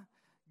done,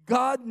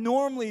 God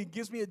normally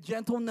gives me a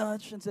gentle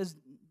nudge and says,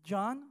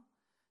 John,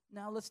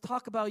 now let's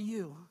talk about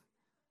you.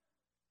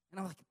 And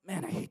I'm like,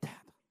 man, I hate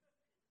that.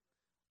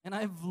 And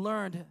I've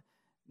learned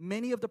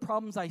many of the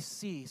problems I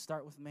see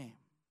start with me.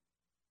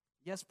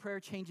 Yes, prayer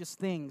changes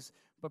things,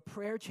 but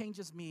prayer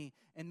changes me,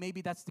 and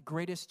maybe that's the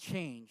greatest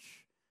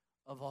change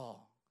of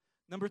all.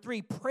 Number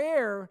 3,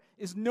 prayer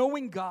is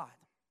knowing God.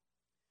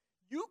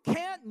 You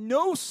can't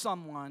know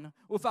someone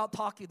without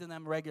talking to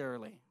them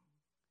regularly.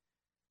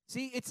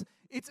 See,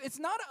 it's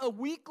not a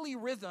weekly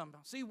rhythm.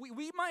 See,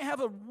 we might have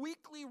a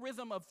weekly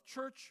rhythm of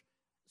church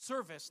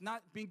service,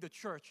 not being the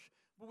church,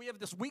 but we have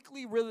this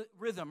weekly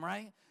rhythm,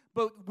 right?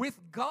 But with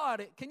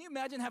God, can you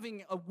imagine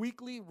having a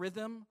weekly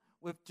rhythm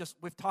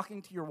with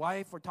talking to your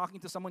wife or talking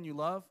to someone you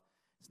love?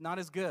 It's not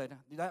as good.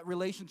 That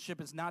relationship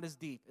is not as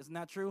deep. Isn't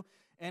that true?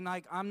 And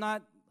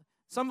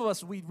some of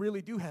us, we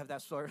really do have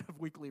that sort of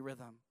weekly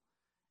rhythm.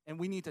 And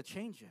we need to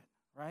change it,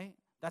 right?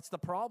 That's the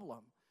problem.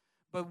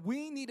 But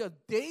we need a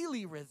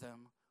daily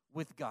rhythm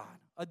with God,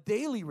 a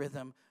daily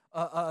rhythm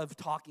of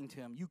talking to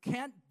him. You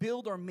can't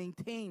build or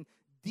maintain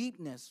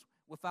deepness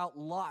without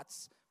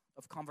lots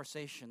of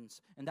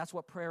conversations. And that's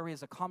what prayer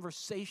is, a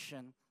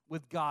conversation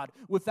with God.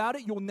 Without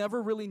it, you'll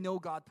never really know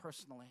God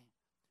personally.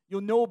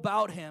 You'll know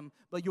about him,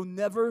 but you'll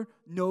never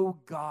know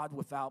God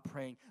without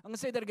praying. I'm going to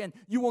say that again.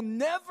 You will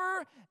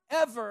never,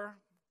 ever,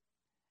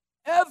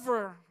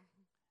 ever,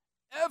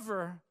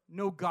 ever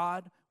know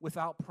God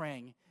without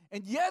praying.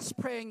 And yes,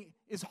 praying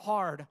is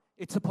hard.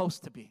 It's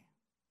supposed to be.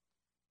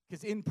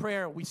 Because in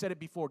prayer, we said it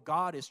before,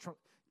 God is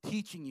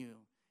teaching you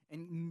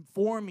and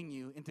forming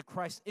you into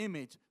Christ's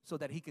image so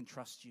that he can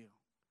trust you.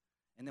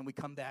 And then we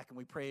come back and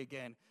we pray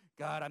again.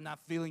 God, I'm not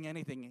feeling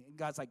anything. And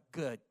God's like,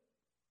 good.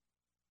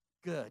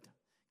 Good.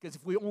 Because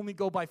if we only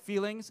go by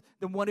feelings,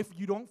 then what if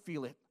you don't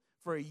feel it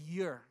for a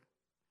year?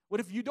 What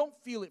if you don't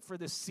feel it for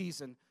this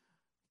season?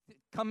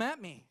 Come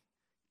at me.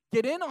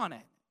 Get in on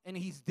it. And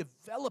he's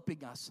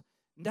developing us,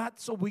 not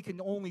so we can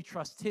only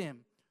trust him,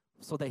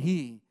 so that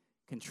he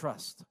can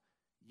trust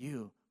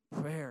you.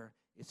 Prayer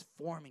is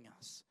forming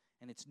us,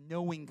 and it's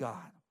knowing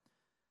God.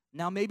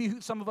 Now, maybe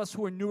some of us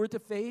who are newer to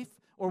faith,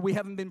 or we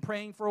haven't been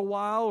praying for a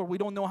while, or we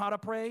don't know how to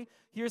pray,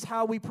 here's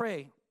how we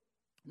pray.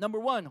 Number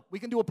one, we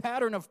can do a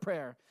pattern of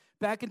prayer.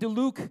 Back into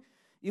Luke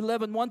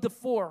 11,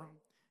 1-4.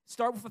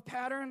 Start with a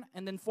pattern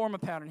and then form a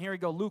pattern. Here we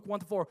go, Luke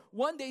 1-4.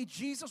 One day,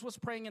 Jesus was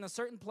praying in a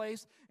certain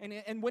place,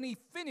 and when he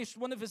finished,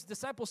 one of his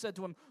disciples said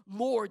to him,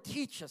 Lord,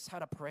 teach us how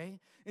to pray.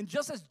 And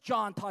just as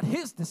John taught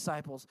his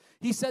disciples,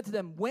 he said to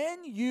them,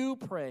 when you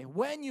pray,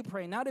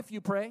 not if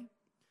you pray,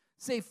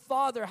 say,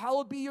 Father,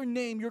 hallowed be your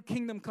name, your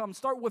kingdom come.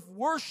 Start with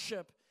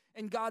worship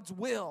and God's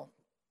will.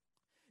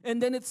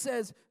 And then it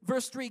says,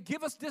 verse 3,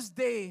 give us this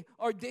day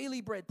our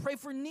daily bread. Pray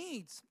for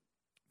needs.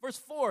 Verse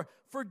 4,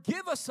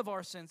 forgive us of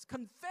our sins.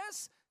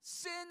 Confess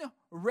sin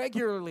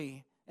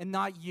regularly and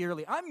not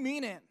yearly. I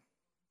mean it.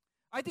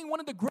 I think one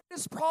of the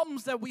greatest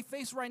problems that we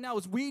face right now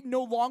is we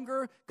no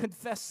longer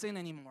confess sin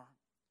anymore.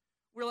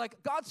 We're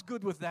like, God's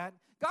good with that.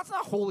 God's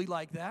not holy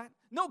like that.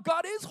 No,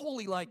 God is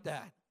holy like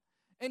that.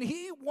 And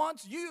he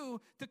wants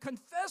you to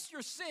confess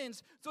your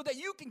sins so that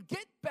you can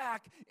get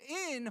back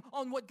in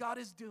on what God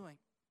is doing.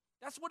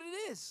 That's what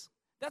it is.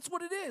 That's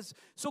what it is.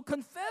 So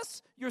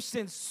confess your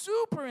sins.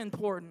 Super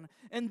important.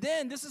 And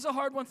then, this is a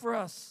hard one for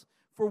us.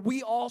 For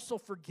we also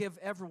forgive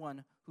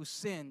everyone who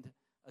sinned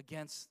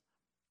against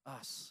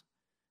us.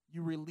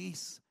 You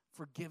release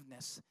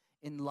forgiveness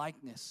in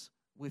likeness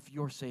with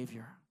your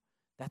Savior.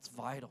 That's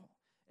vital.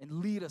 And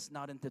lead us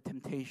not into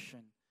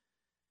temptation.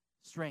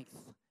 Strength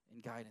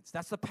and guidance.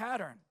 That's the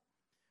pattern.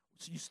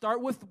 So you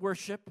start with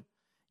worship.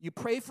 You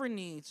pray for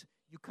needs.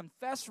 You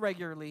confess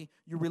regularly.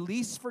 You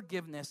release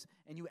forgiveness.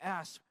 And you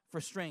ask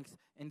for strength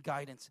and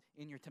guidance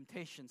in your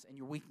temptations and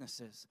your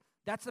weaknesses.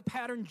 That's the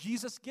pattern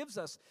Jesus gives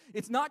us.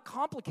 It's not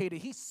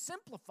complicated. He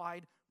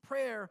simplified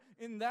prayer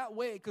in that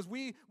way because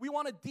we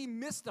want to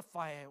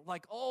demystify it.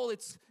 Like, oh,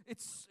 it's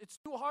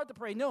too hard to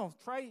pray. No,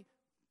 try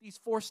these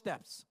 4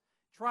 steps.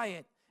 Try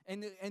it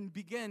and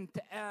begin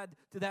to add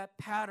to that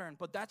pattern.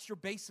 But that's your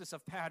basis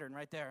of pattern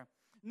right there.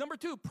 Number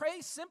 2,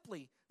 pray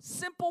simply.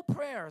 Simple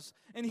prayers.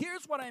 And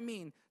here's what I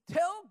mean.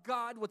 Tell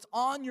God what's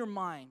on your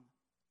mind.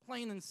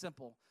 Plain and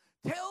simple.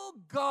 Tell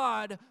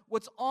God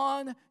what's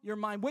on your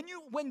mind.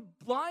 When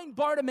blind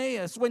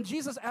Bartimaeus, when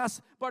Jesus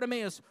asked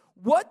Bartimaeus,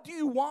 what do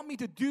you want me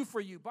to do for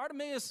you?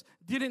 Bartimaeus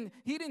didn't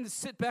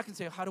sit back and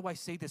say, how do I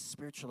say this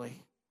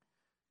spiritually?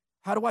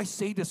 How do I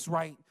say this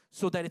right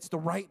so that it's the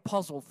right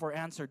puzzle for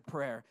answered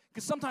prayer?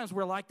 Because sometimes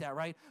we're like that,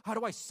 right? How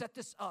do I set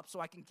this up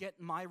so I can get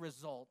my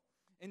result?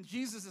 And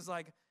Jesus is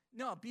like,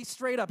 no, be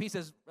straight up. He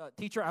says,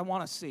 teacher, I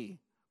want to see.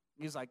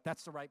 He's like,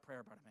 that's the right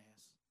prayer, Bartimaeus.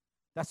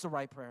 That's the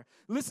right prayer.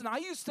 Listen, I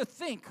used to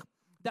think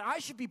that I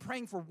should be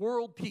praying for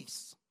world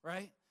peace,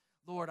 right?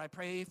 Lord, I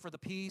pray for the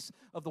peace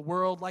of the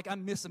world like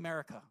I'm Miss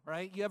America,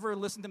 right? You ever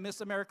listen to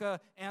Miss America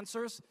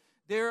answers?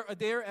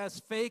 They're as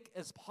fake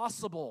as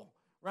possible,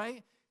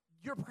 right?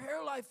 Your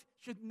prayer life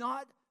should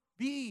not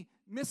be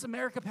Miss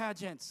America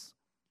pageants.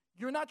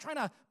 You're not trying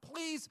to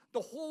please the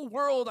whole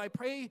world. I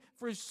pray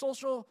for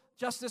social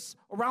justice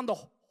around the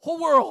whole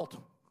world,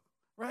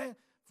 right?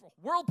 For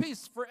world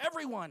peace for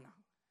everyone.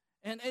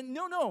 And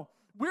no.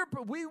 We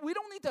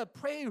don't need to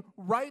pray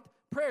right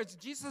prayers.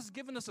 Jesus has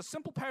given us a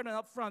simple pattern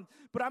up front,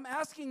 but I'm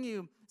asking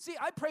you, see,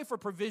 I pray for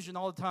provision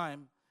all the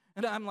time.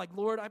 And I'm like,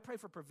 Lord, I pray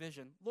for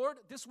provision. Lord,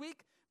 this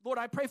week, Lord,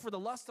 I pray for the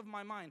lust of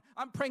my mind.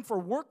 I'm praying for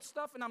work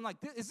stuff, and I'm like,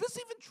 is this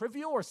even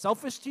trivial or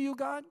selfish to you,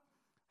 God?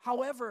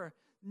 However,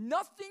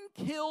 nothing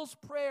kills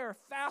prayer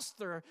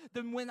faster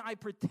than when I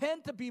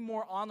pretend to be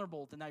more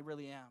honorable than I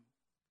really am.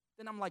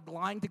 Then I'm like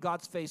lying to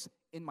God's face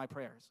in my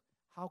prayers.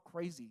 How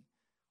crazy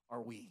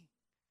are we?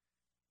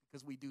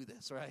 Because we do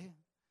this, right?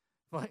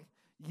 But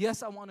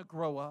yes, I want to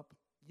grow up.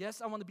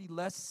 Yes, I want to be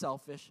less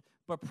selfish.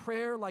 But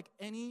prayer, like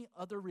any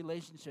other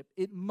relationship,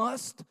 it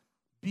must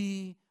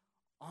be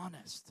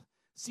honest.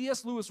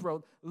 C.S. Lewis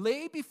wrote,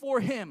 lay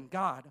before him,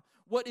 God,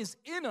 what is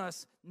in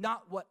us,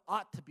 not what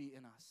ought to be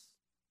in us.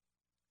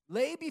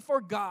 Lay before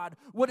God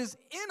what is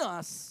in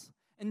us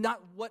and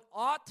not what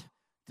ought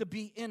to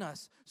be in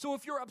us. So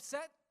if you're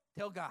upset,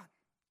 tell God,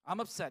 I'm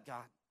upset,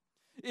 God.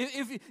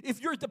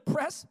 If you're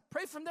depressed,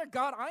 pray from there.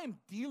 God, I am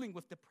dealing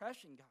with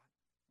depression, God,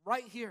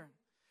 right here.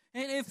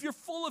 And if you're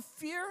full of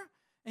fear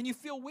and you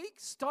feel weak,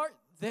 start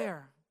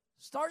there.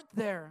 Start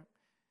there.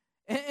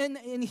 And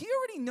he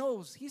already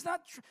knows. He's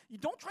not. You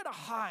don't try to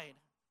hide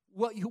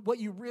what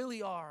you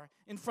really are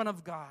in front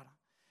of God.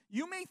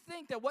 You may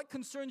think that what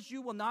concerns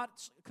you will not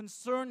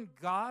concern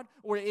God,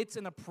 or it's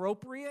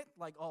inappropriate,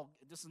 like, oh,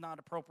 this is not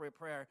appropriate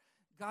prayer.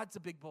 God's a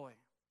big boy.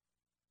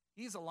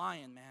 He's a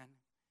lion, man.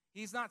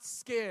 He's not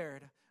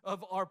scared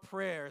of our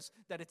prayers,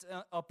 that it's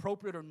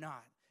appropriate or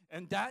not.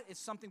 And that is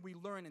something we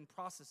learn in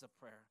process of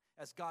prayer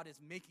as God is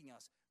making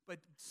us. But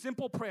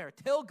simple prayer.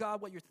 Tell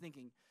God what you're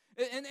thinking.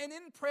 And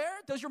in prayer,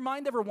 does your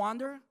mind ever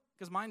wander?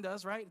 Because mine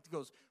does, right? It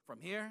goes from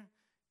here,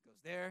 goes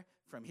there,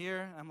 from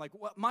here. I'm like,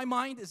 what? My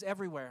mind is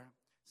everywhere.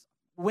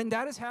 When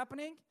that is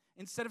happening,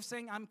 instead of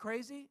saying I'm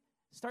crazy,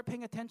 start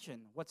paying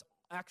attention what's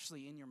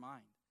actually in your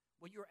mind,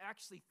 what you're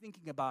actually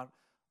thinking about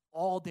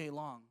all day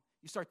long.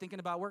 You start thinking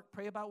about work,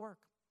 pray about work.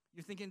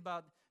 You're thinking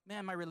about,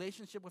 man, my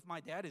relationship with my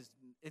dad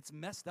it's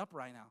messed up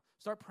right now.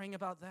 Start praying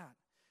about that.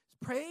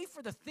 Pray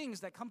for the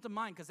things that come to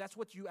mind, because that's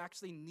what you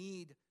actually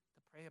need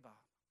to pray about.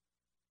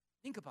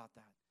 Think about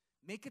that.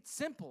 Make it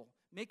simple.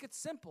 Make it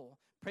simple.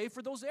 Pray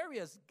for those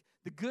areas,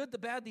 the good, the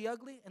bad, the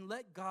ugly, and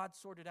let God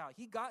sort it out.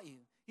 He got you.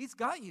 He's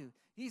got you.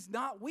 He's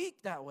not weak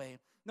that way.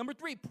 Number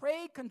 3,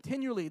 pray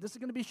continually. This is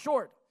going to be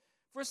short.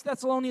 1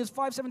 Thessalonians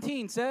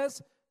 5:17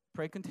 says,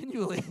 pray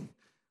continually.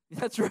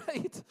 That's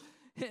right.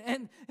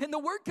 And the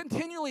word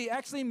continually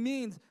actually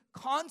means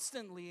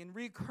constantly and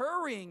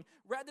recurring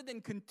rather than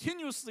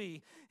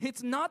continuously.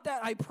 It's not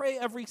that I pray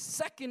every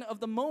second of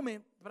the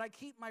moment, but I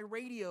keep my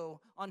radio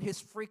on his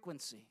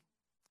frequency.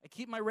 I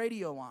keep my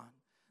radio on,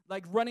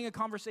 like running a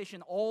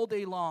conversation all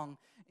day long,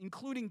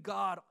 including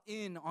God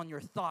in on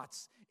your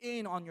thoughts,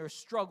 in on your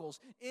struggles,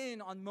 in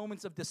on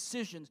moments of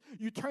decisions.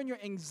 You turn your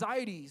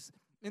anxieties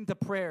into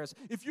prayers.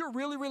 If you're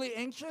really, really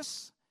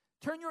anxious,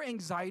 turn your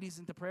anxieties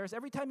into prayers.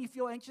 Every time you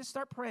feel anxious,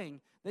 start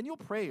praying. Then you'll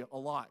pray a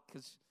lot,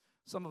 because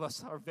some of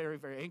us are very,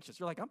 very anxious.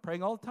 You're like, I'm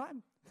praying all the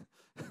time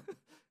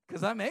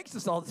because I'm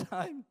anxious all the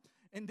time.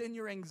 And then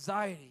your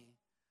anxiety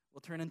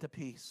will turn into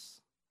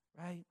peace,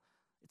 right?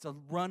 It's a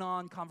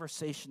run-on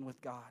conversation with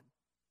God.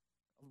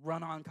 A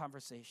run-on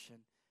conversation.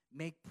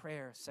 Make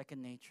prayer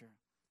second nature.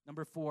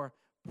 Number 4,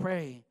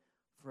 pray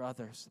for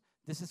others.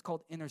 This is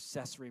called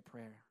intercessory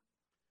prayer.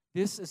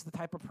 This is the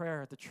type of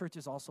prayer the church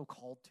is also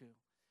called to.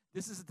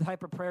 This is the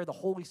type of prayer the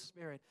Holy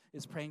Spirit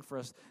is praying for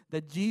us,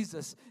 that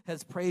Jesus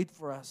has prayed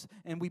for us,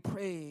 and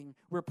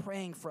we're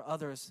praying for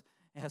others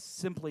as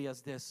simply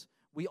as this.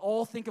 We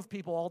all think of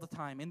people all the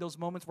time. In those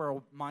moments where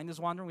our mind is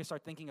wandering, we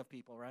start thinking of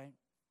people, right?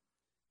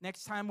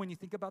 Next time when you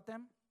think about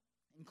them,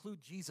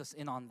 include Jesus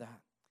in on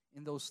that,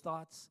 in those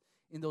thoughts,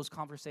 in those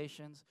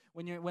conversations.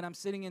 When I'm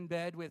sitting in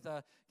bed with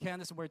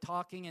Candace and we're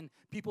talking and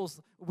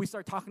we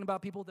start talking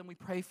about people, then we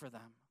pray for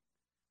them.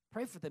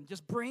 Pray for them.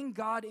 Just bring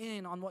God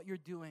in on what you're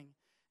doing.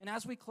 And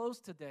as we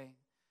close today,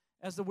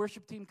 as the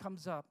worship team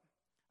comes up,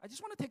 I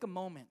just want to take a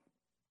moment.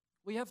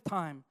 We have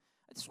time.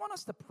 I just want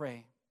us to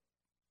pray.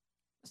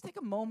 Let's take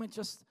a moment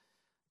just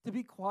to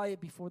be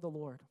quiet before the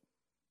Lord.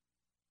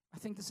 I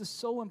think this is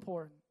so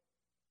important.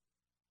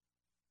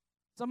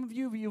 Some of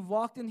you, you've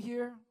walked in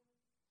here,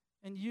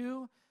 and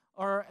you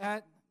are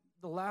at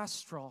the last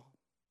straw.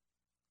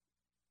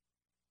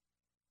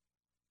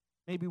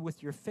 Maybe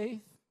with your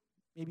faith,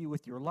 maybe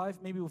with your life,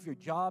 maybe with your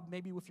job,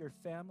 maybe with your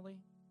family.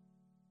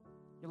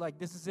 You're like,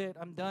 this is it.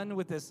 I'm done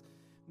with this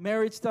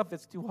marriage stuff.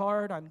 It's too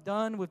hard. I'm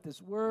done with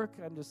this work.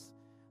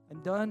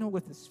 I'm done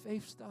with this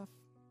faith stuff.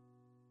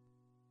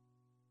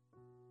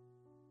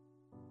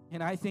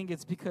 And I think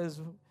it's because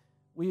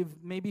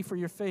maybe for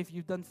your faith,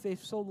 you've done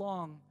faith so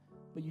long,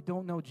 but you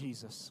don't know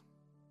Jesus.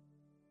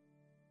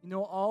 You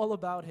know all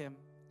about him.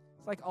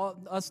 It's like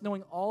us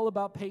knowing all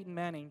about Peyton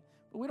Manning,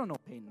 but we don't know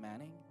Peyton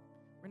Manning.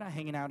 We're not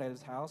hanging out at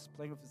his house,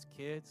 playing with his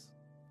kids.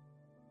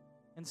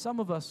 And some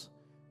of us,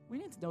 we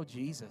need to know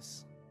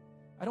Jesus.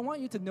 I don't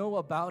want you to know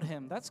about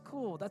him. That's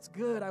cool. That's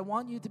good. I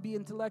want you to be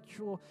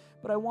intellectual,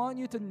 but I want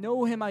you to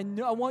know him. I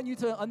want you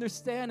to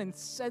understand and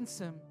sense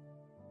him.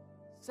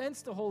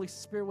 Sense the Holy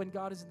Spirit when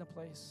God is in the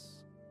place.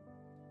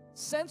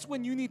 Sense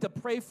when you need to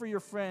pray for your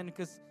friend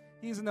because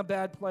he's in a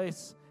bad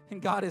place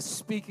and God is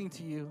speaking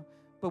to you,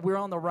 but we're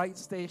on the right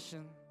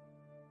station.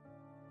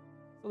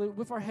 So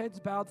with our heads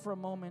bowed for a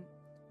moment,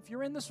 if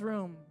you're in this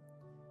room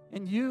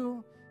and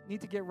you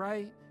need to get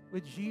right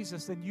with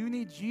Jesus, and you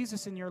need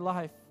Jesus in your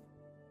life.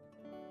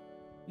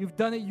 You've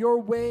done it your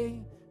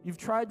way. You've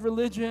tried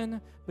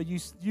religion, but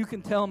you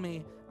can tell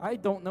me, I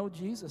don't know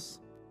Jesus.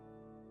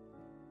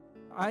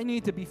 I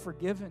need to be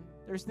forgiven.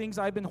 There's things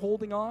I've been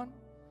holding on.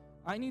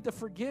 I need to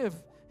forgive,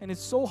 and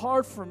it's so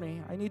hard for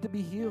me. I need to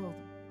be healed.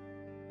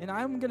 And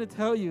I'm going to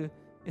tell you,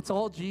 it's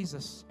all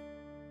Jesus.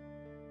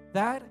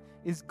 That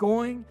is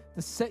going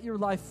to set your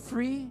life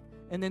free,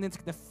 and then it's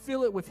going to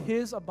fill it with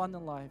his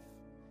abundant life.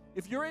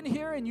 If you're in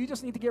here and you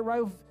just need to get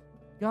right with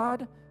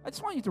God, I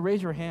just want you to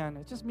raise your hand.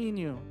 It's just me and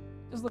you.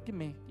 Just look at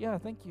me. Yeah,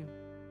 thank you.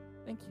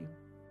 Thank you.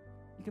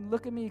 You can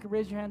look at me. You can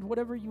raise your hand.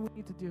 Whatever you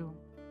need to do.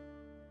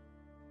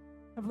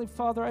 Heavenly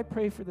Father, I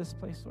pray for this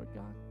place, Lord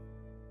God.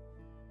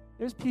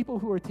 There's people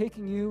who are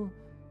taking you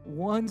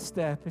one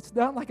step. It's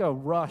not like a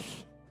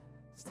rush.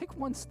 Just take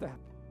one step.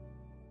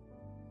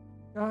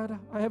 God,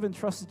 I haven't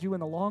trusted you in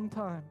a long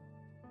time.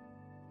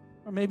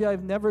 Or maybe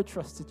I've never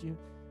trusted you.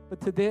 But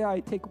today I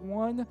take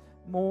one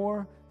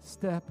more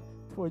step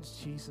towards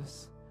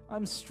Jesus.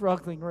 I'm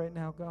struggling right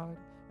now, God,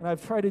 and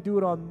I've tried to do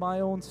it on my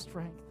own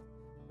strength.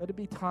 Let it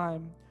be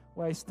time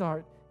where I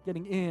start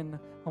getting in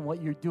on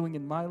what you're doing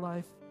in my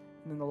life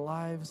and in the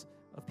lives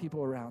of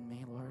people around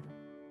me, Lord.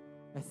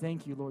 I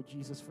thank you, Lord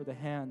Jesus, for the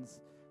hands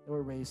that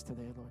were raised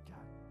today, Lord God.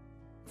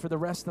 For the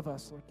rest of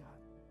us, Lord God.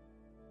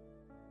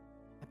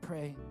 I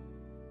pray.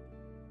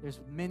 There's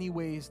many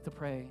ways to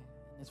pray,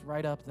 and it's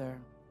right up there.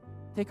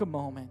 Take a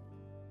moment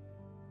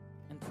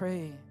and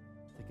pray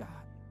to God.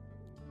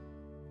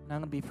 And I'm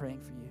going to be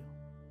praying for you.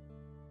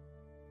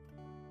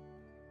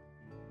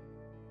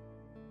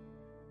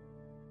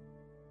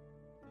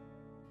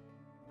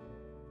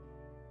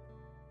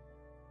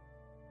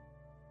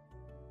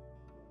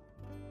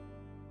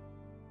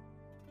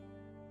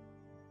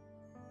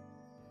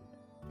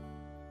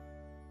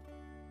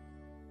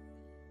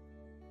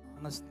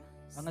 I'm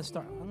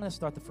going to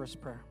start the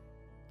first prayer.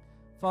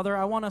 Father,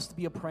 I want us to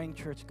be a praying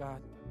church,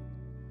 God.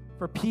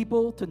 For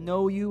people to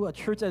know you, a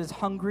church that is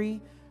hungry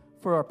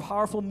for a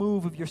powerful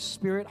move of your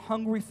Spirit,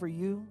 hungry for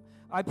you.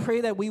 I pray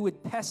that we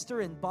would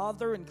pester and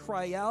bother and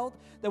cry out,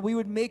 that we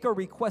would make our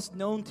request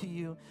known to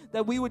you,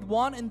 that we would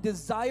want and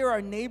desire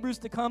our neighbors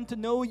to come to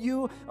know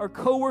you, our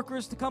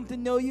coworkers to come to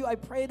know you. I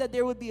pray that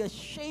there would be a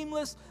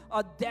shameless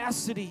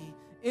audacity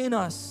in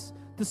us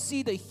to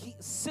see the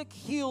sick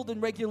healed in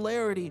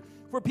regularity,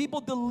 for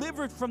people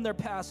delivered from their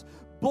past,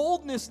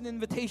 boldness and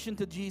invitation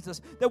to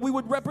Jesus, that we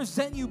would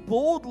represent you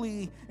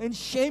boldly and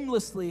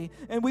shamelessly,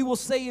 and we will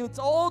say it's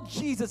all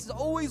Jesus, it's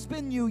always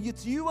been you,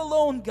 it's you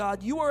alone,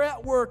 God. You are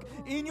at work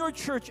in your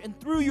church and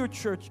through your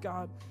church,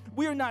 God.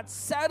 We are not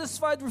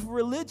satisfied with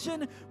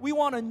religion. We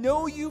want to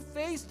know you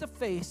face to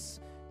face.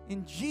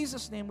 In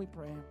Jesus' name we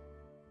pray.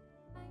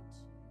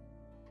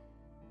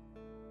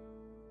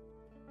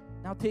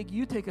 Now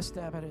take a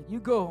stab at it. You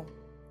go.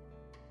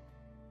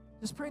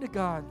 Just pray to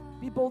God.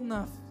 Be bold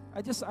enough.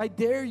 I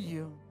dare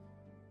you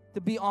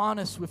to be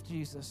honest with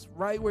Jesus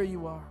right where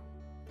you are.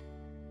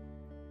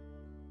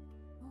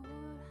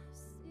 Lord, I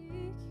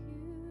seek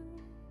you.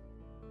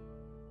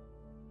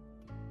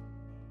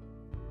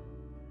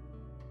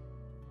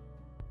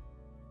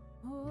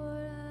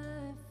 Lord,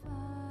 I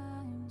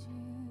find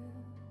you.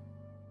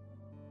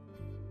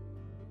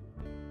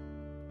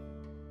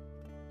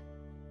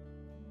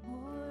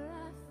 Lord,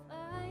 I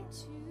find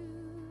you.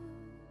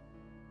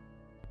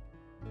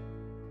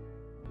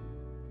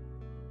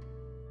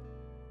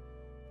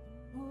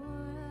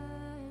 Lord,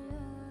 I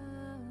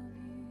love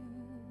you.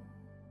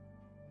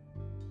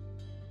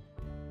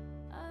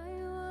 I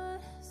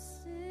want to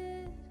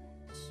sit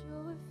at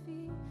your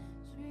feet,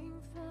 drink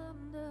from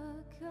the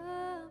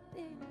cup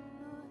in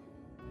your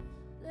hand,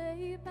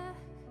 lay back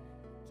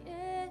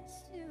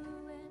against you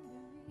and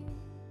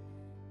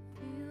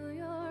feel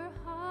your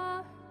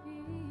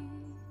heartbeat.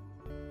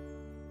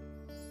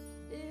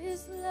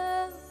 This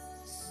love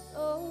is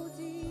so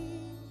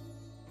deep,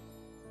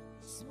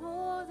 it's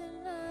more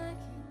than I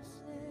can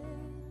say.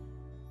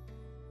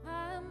 I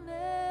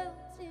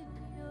melt in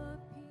your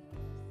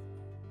peace,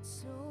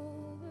 it's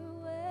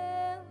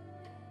overwhelming.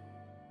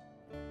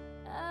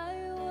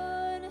 I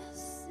wanna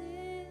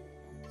sit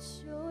at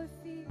your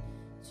feet,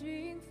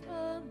 drink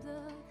from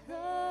the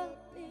cup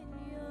in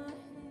your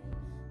hand,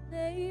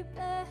 lay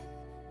back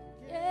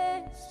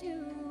against you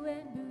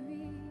and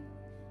breathe,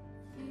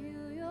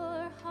 feel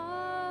your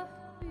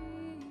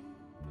heartbeat.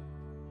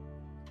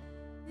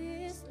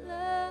 This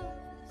love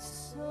is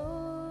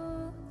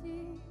so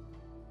deep,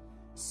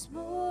 it's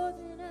more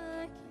than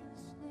I can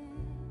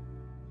stand.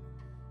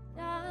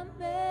 I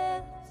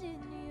melt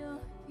in your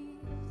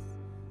peace,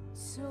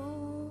 it's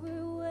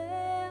overwhelming.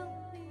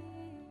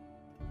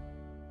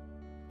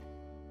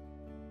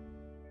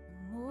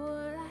 The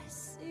more I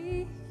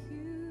seek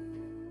you,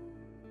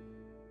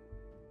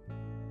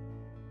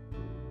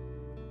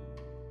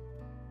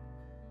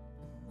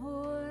 the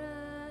more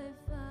I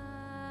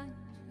find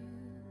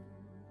you.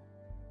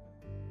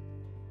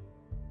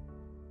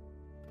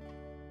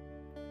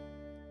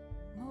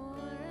 The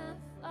more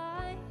I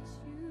find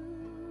you,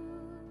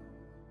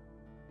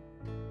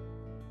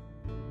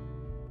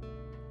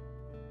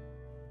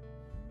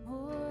 the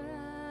more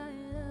I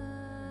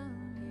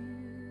love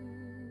you.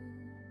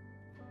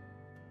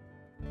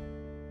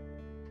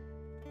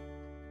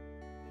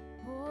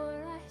 The more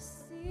I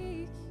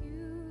seek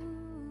you,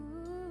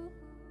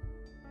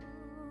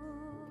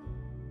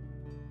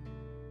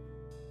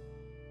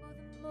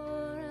 the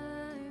more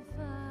I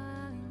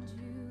find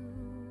you.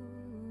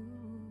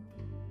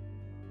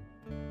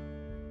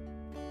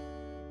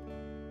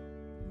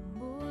 The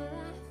more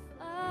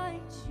I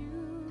find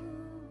you,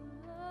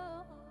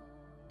 Lord,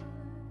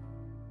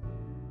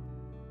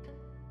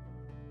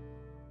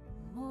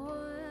 the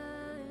more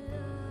I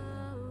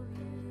love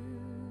you.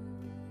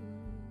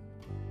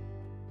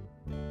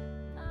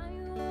 I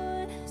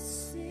wanna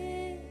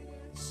sit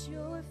at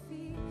your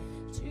feet,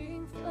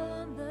 drink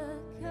from the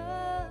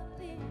cup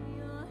in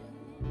your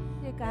hand.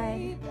 Dear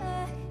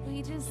God,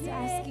 we just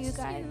ask you,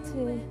 God,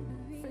 to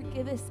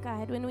forgive us,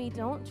 God, when we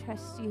don't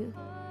trust you.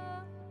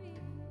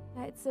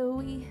 God, so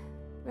we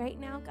right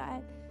now,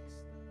 God,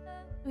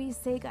 we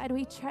say, God,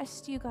 we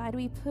trust you, God.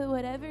 We put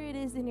whatever it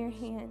is in your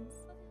hands.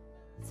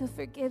 So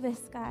forgive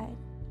us, God.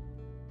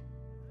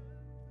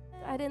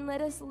 God, and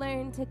let us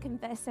learn to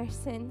confess our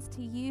sins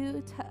to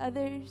you, to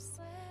others.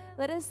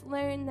 Let us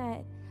learn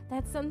that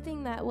that's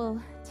something that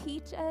will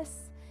teach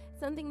us,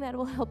 something that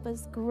will help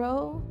us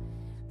grow.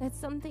 That's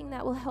something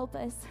that will help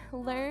us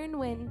learn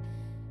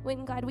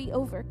when God, we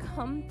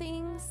overcome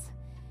things.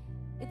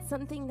 It's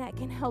something that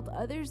can help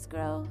others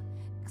grow.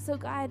 So,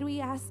 God,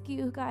 we ask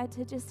you, God,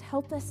 to just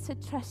help us to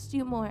trust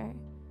you more,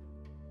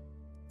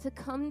 to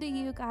come to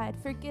you, God.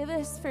 Forgive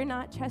us for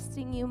not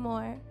trusting you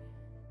more.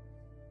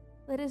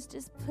 Let us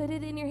just put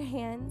it in your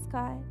hands,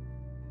 God.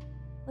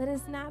 Let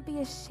us not be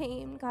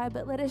ashamed, God,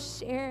 but let us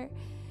share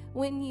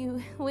when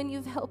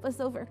you've helped us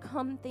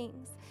overcome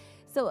things,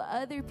 so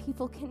other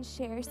people can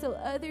share, so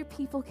other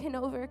people can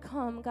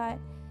overcome, God,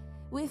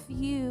 with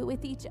you,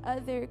 with each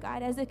other,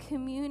 God, as a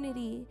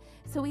community.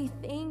 So we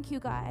thank you,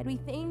 God. We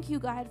thank you,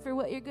 God, for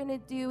what you're going to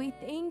do. We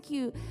thank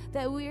you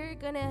that we're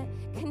going to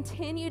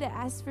continue to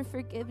ask for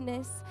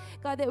forgiveness,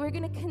 God, that we're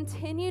going to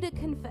continue to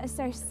confess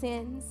our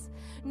sins,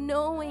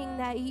 knowing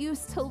that you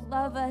still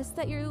love us,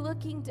 that you're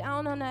looking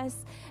down on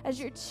us as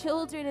your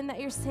children, and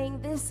that you're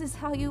saying, this is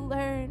how you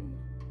learn.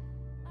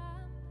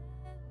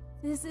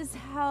 This is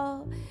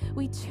how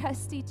we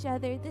trust each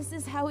other. This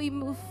is how we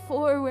move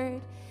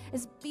forward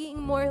as being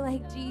more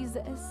like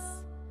Jesus.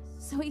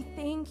 So we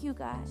thank you,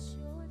 God,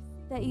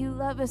 that you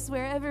love us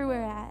wherever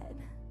we're at.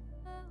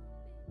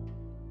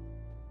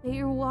 That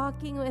you're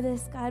walking with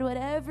us, God,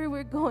 whatever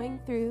we're going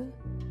through.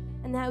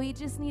 And that we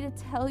just need to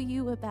tell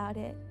you about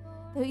it.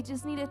 That we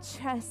just need to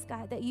trust,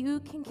 God, that you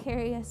can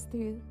carry us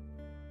through.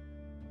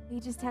 We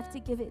just have to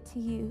give it to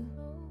you.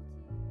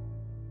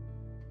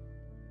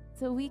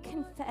 So we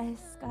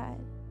confess, God,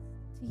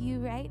 to you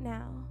right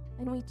now,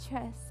 and we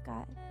trust,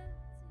 God,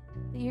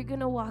 that you're going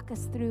to walk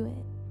us through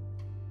it.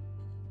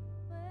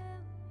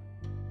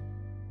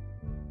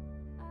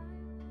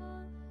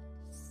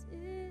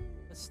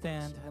 Let's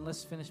stand and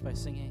let's finish by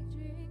singing.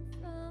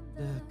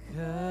 The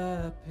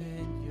cup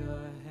in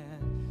your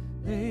hand,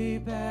 lay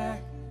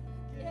back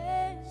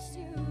against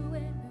you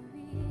and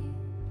breathe.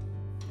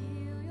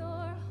 Feel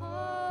your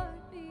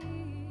heartbeat.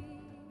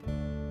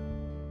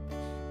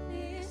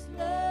 This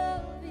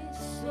love is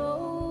so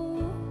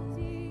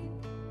deep,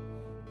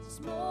 it's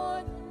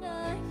more than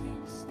I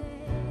can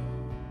say.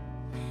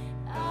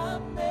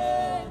 I'm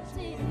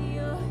melting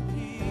your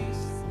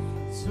peace.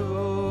 It's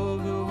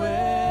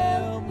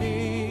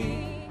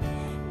overwhelming.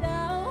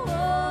 Now I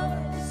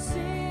wanna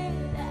sit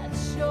at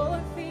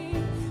your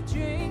feet,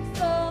 drink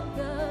from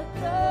the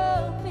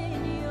cup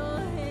in your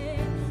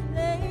hand,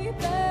 lay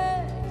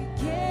back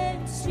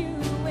against you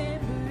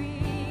and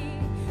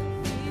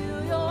breathe.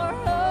 Feel your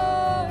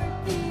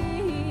heartbeat.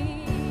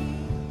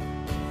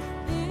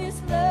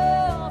 This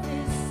love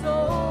is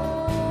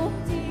so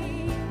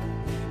deep,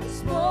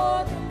 it's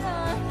more than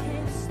I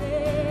can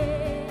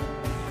say.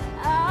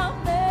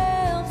 I'm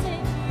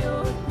melting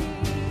your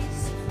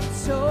peace.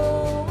 It's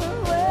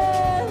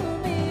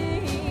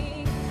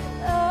overwhelming.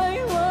 I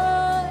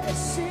wanna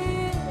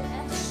sit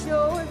at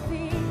your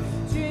feet,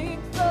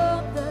 drink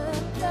from the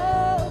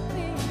cup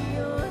in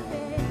your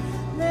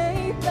hand,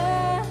 lay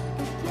back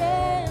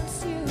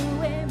against you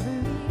and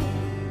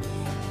breathe.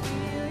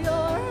 Feel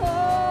your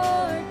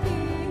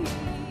heartbeat.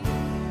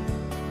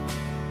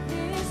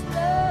 This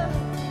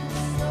love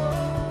is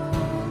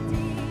so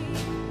deep,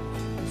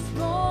 it's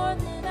more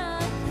than I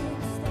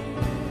can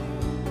stand.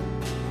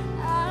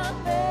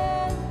 I'm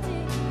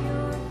melting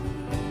your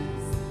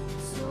peace.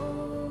 It's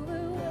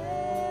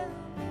overwhelming.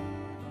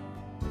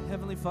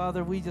 Heavenly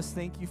Father, we just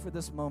thank you for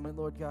this moment,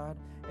 Lord God.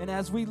 And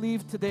as we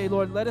leave today,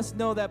 Lord, let us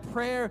know that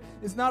prayer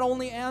is not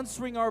only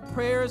answering our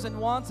prayers and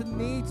wants and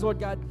needs, Lord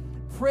God.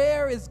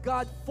 Prayer is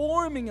God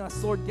forming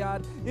us, Lord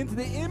God, into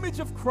the image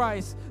of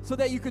Christ so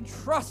that you can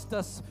trust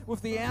us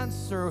with the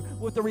answer,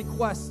 with the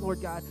request,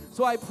 Lord God.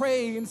 So I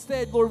pray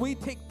instead, Lord, we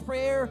take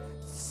prayer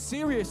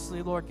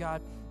seriously, Lord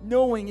God,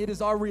 knowing it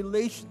is our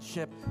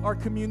relationship, our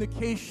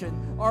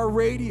communication, our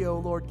radio,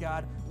 Lord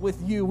God,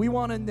 with you. We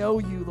want to know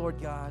you, Lord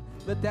God.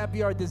 Let that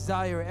be our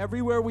desire.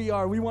 Everywhere we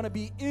are, we want to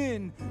be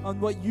in on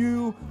what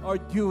you are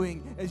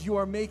doing as you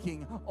are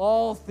making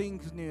all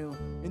things new.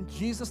 In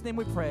Jesus' name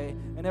we pray.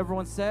 And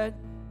everyone said,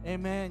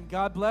 amen.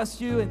 God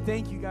bless you, and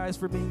thank you guys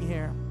for being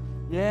here.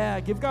 Yeah,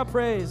 give God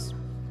praise.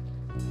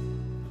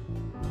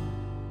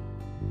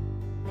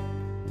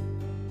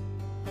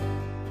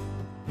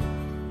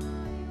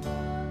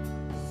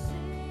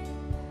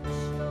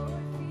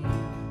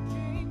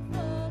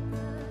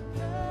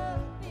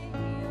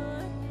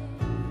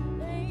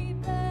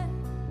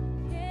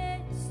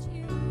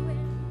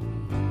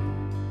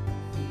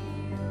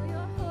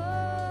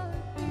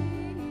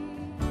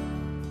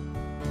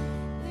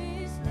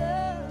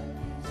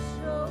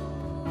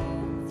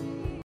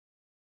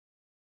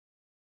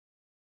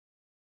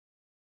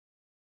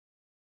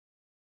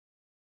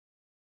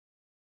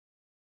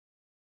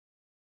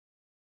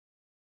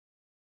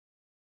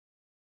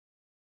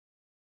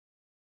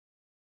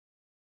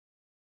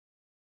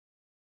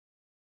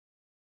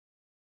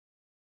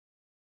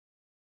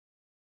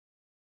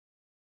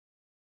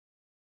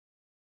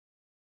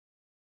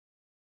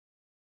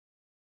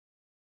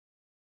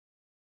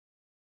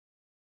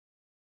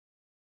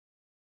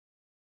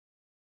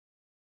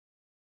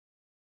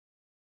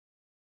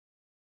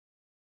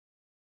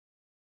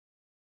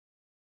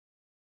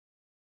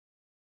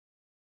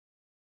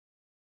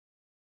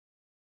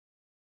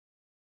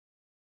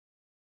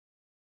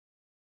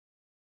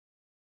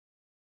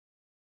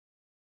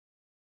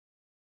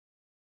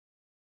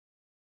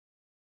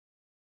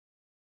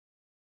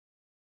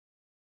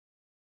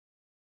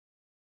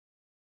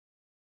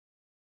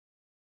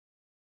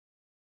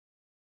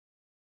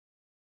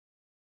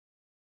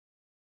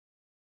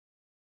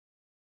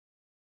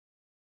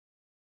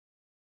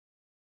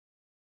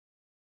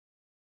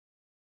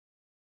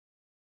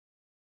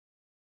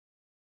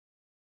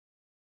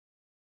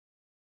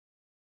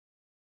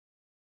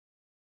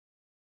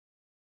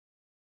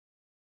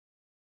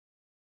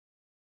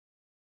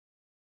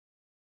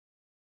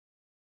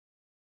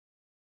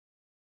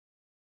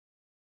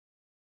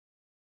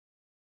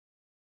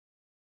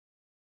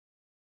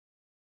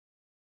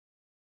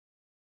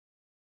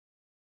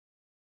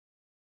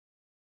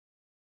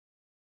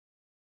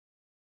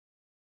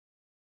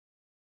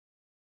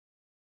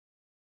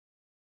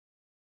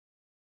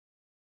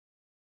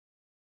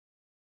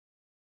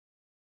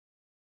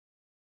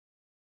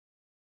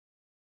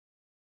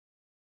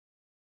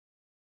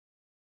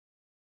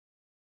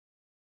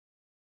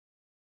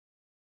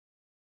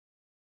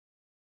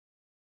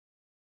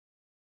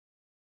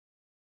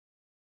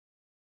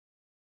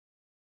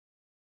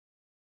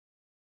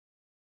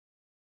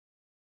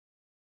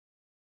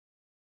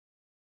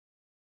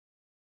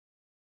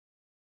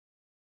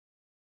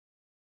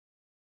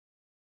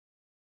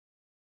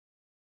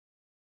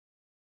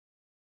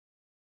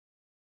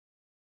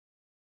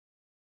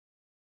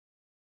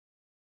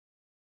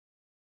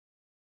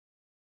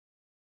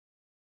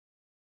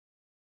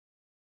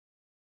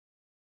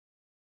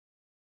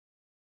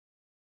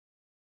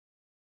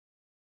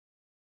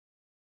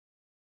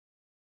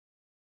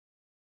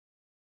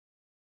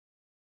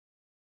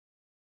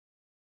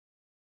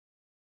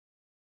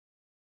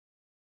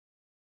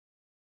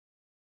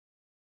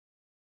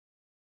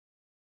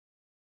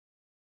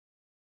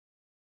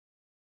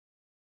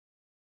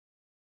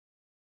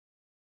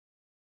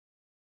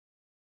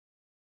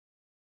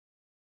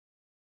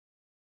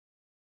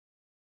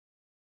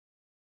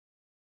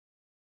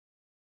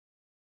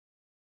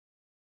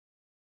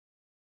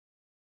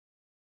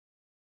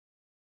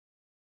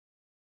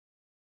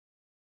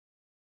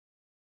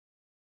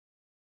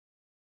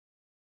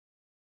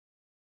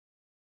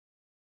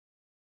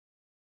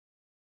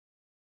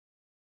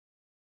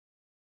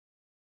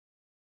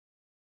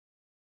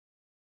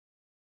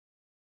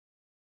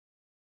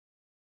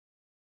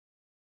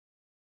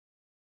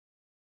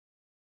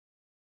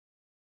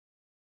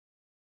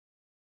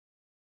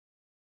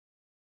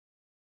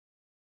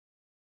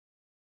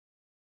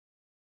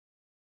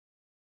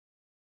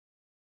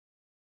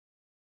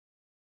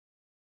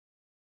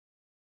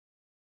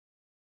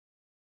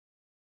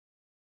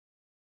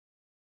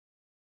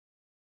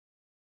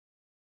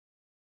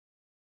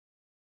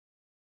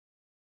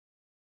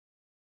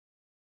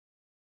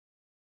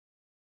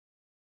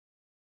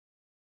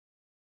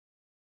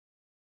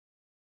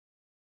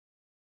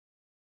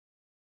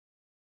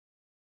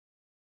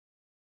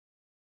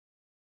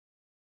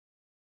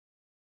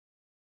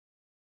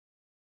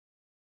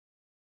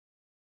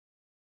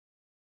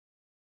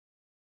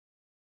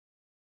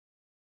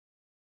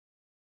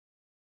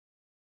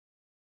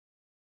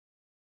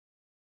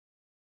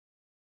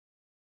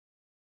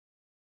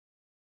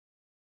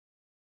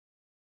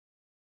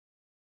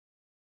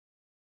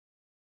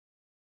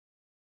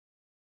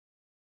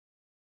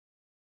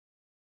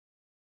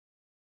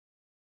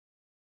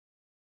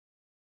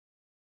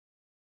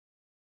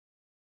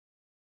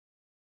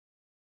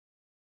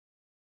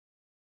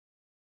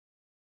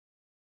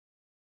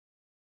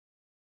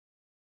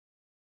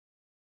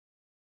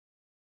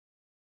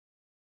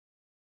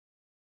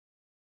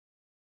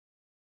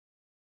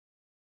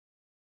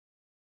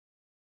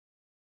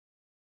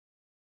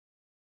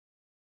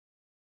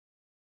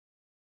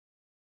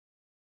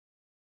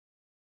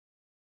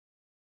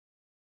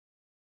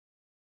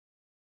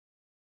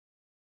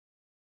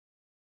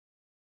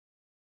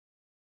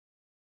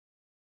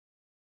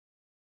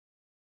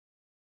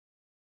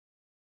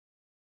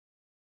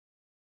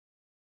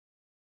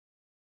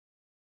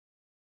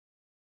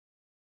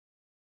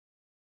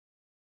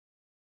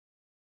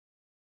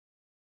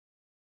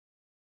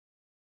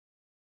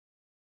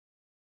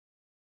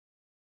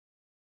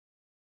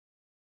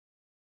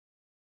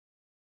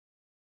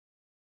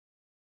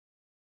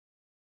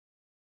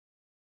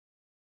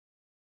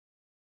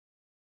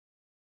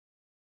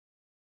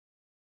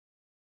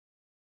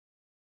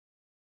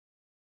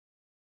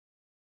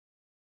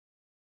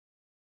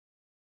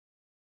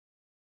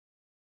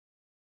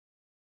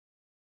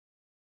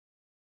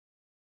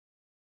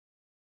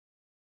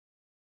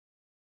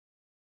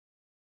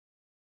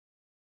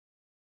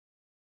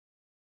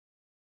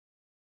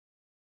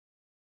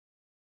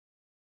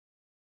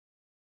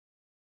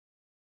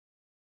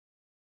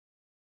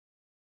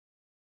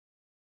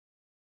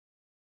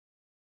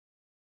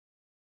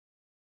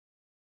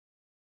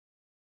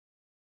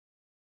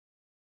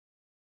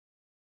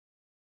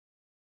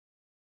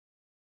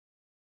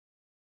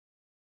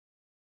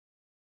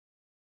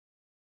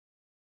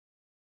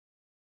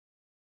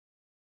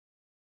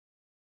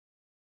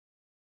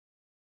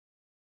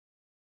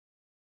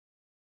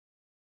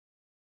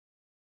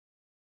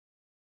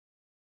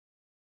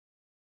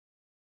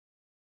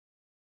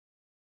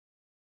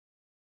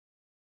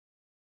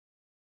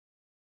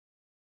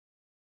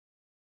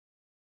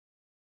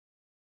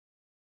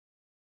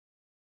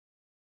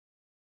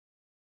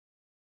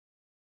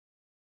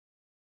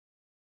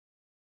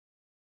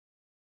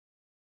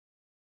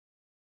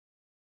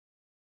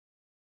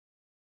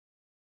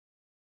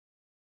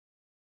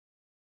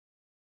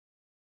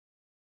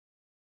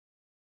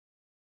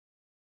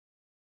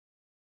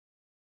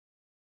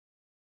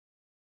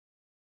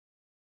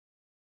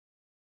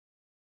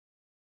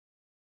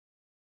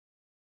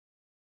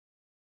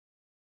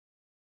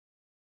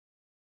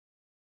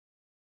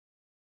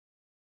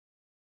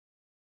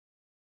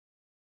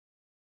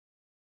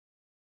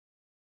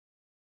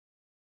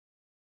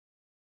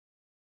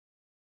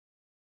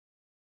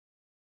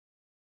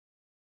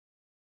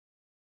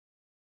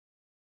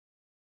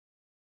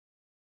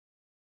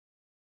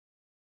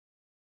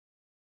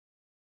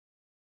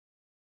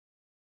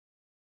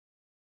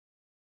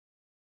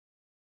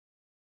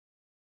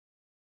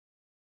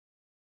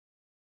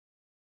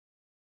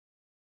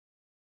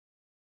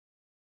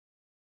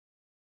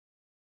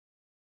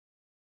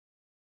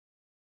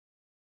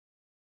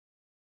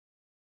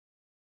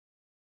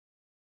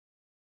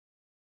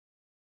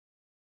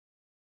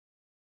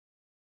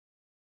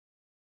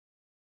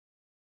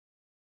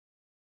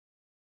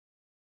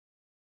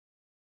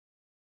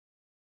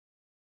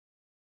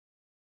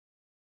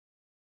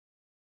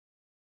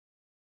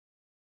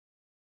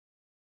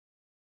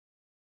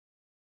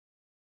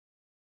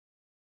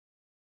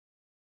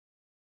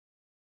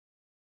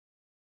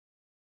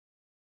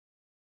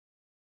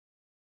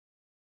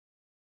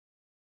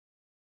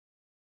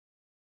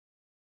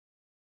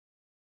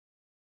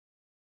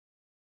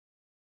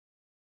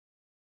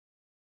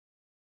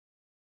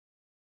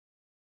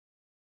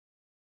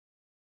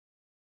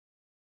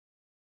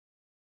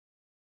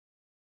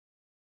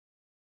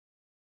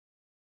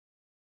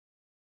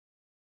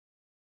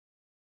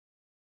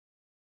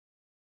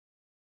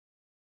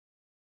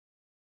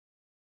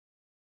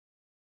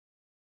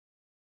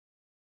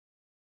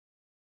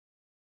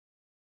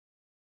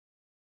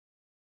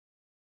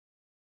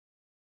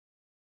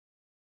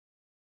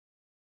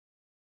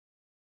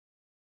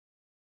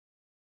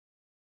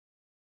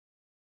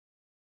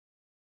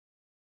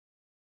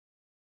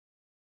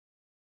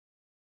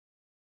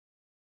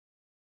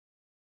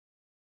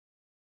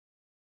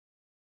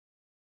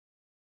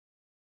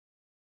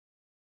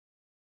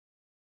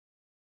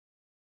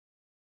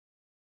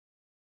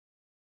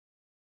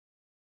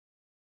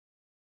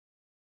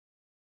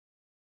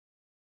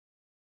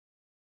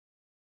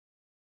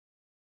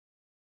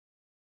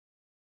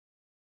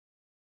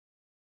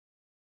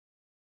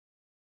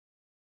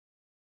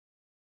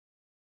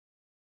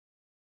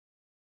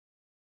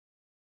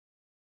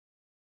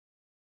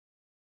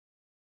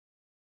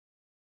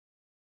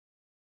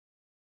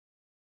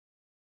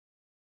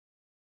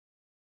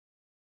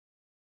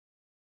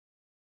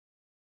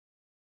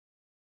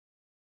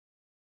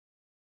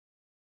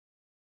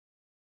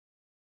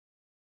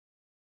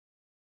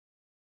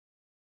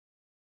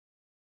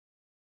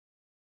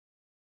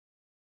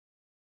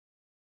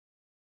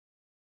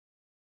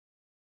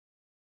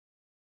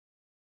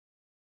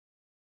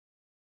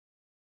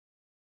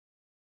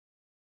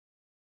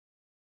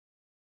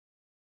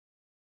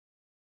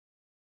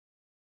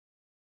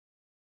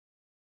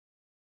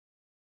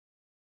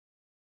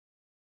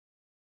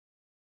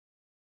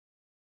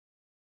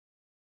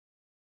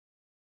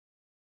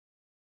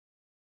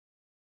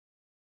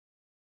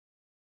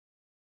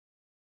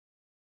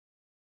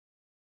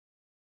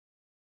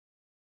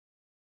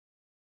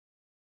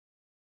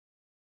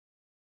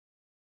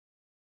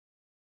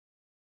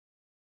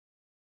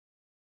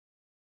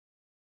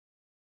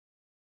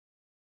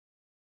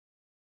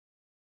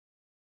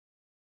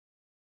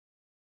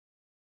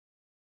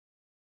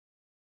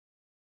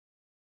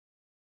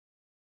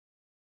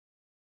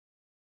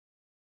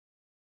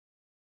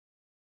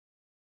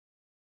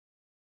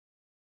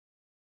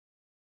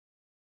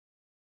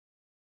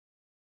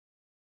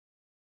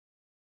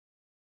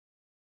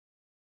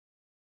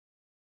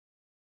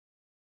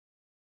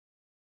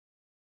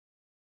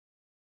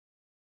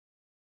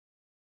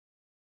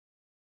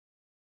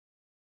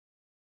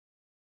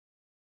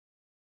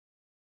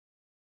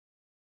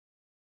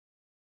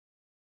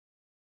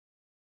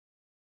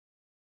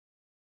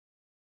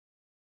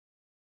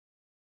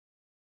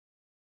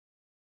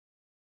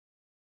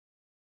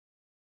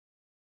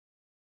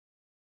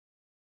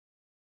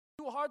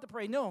 hard to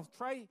pray. No,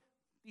 try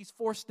these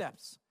 4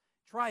 steps.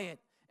 Try it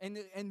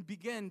and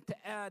begin to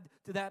add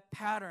to that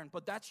pattern.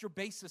 But that's your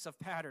basis of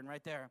pattern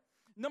right there.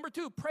 Number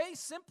 2, pray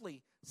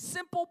simply.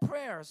 Simple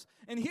prayers.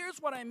 And here's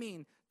what I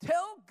mean.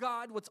 Tell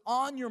God what's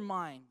on your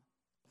mind.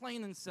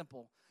 Plain and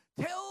simple.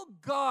 Tell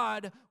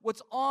God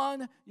what's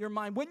on your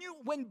mind.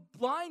 When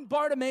blind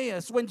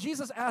Bartimaeus, when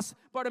Jesus asked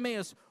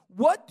Bartimaeus,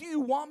 what do you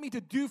want me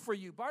to do for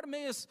you?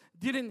 Bartimaeus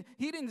didn't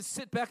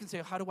sit back and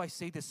say, how do I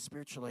say this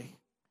spiritually?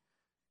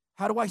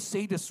 How do I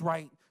say this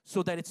right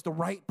so that it's the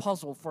right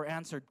puzzle for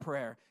answered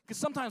prayer? Because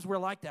sometimes we're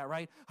like that,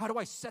 right? How do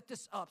I set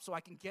this up so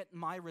I can get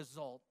my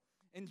result?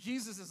 And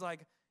Jesus is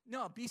like,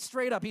 no, be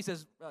straight up. He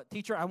says,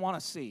 teacher, I want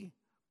to see.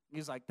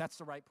 He's like, that's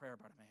the right prayer,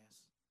 Bartimaeus.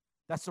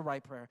 That's the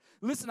right prayer.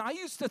 Listen, I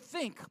used to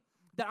think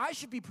that I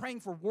should be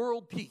praying for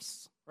world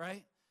peace,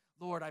 right?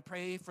 Lord, I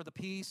pray for the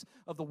peace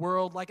of the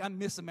world like I'm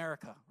Miss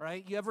America,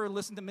 right? You ever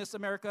listen to Miss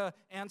America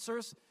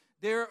answers?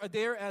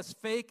 They're as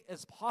fake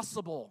as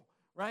possible,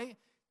 right?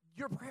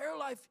 Your prayer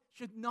life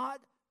should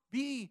not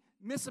be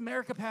Miss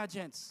America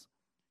pageants.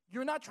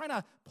 You're not trying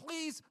to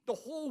please the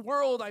whole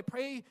world. I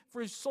pray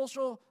for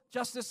social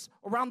justice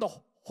around the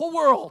whole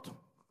world,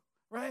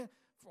 right?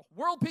 For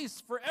world peace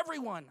for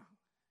everyone.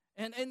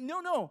 And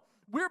no.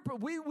 We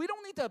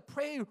don't need to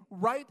pray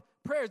right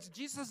prayers.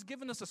 Jesus has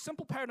given us a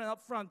simple pattern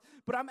up front,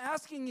 but I'm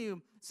asking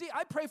you, see,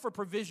 I pray for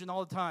provision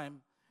all the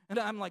time. And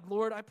I'm like,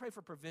 Lord, I pray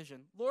for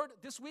provision. Lord,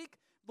 this week,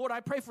 Lord, I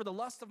pray for the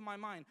lust of my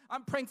mind.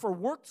 I'm praying for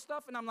work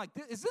stuff, and I'm like,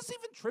 is this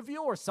even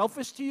trivial or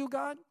selfish to you,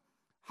 God?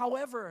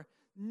 However,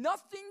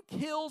 nothing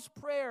kills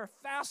prayer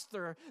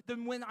faster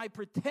than when I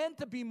pretend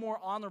to be more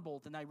honorable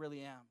than I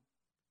really am.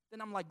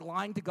 Then I'm like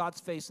lying to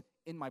God's face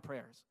in my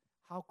prayers.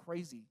 How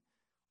crazy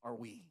are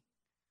we?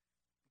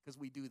 Because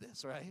we do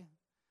this, right?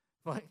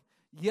 Like,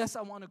 yes,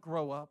 I want to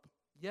grow up.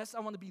 Yes, I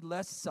want to be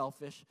less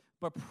selfish.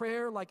 But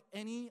prayer, like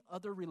any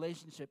other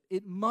relationship,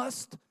 it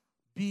must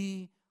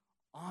be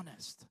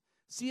honest.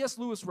 C.S.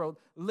 Lewis wrote,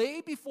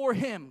 lay before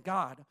him,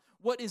 God,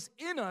 what is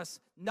in us,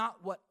 not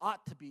what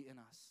ought to be in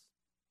us.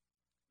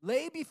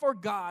 Lay before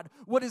God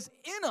what is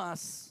in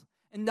us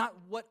and not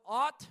what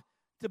ought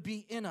to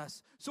be in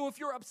us. So if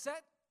you're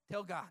upset,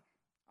 tell God,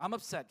 I'm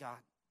upset, God.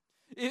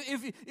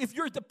 If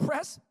you're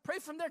depressed, pray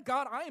from there.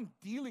 God, I am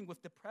dealing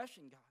with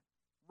depression, God,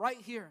 right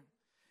here.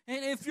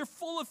 And if you're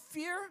full of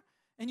fear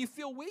and you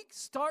feel weak,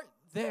 start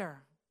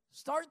there.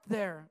 Start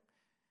there.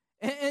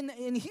 And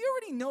he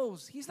already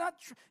knows. He's not.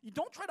 You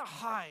don't try to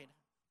hide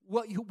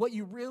what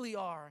you really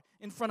are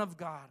in front of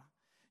God.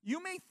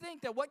 You may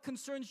think that what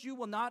concerns you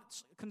will not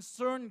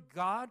concern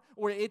God,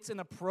 or it's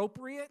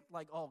inappropriate.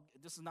 Like, oh,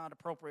 this is not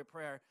appropriate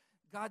prayer.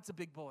 God's a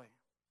big boy.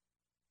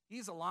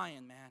 He's a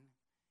lion, man.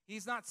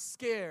 He's not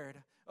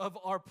scared of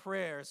our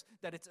prayers,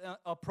 that it's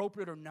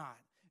appropriate or not.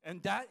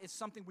 And that is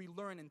something we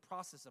learn in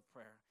process of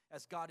prayer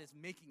as God is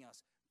making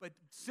us. But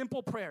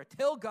simple prayer.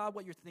 Tell God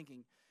what you're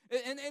thinking.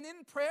 And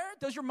in prayer,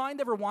 does your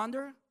mind ever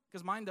wander?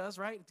 Because mine does,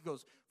 right? It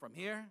goes from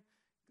here,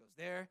 goes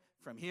there,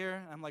 from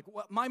here. I'm like,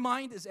 what? My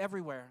mind is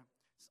everywhere.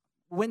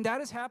 When that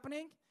is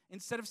happening,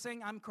 instead of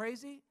saying I'm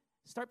crazy,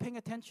 start paying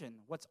attention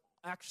what's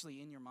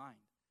actually in your mind,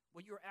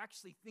 what you're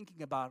actually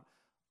thinking about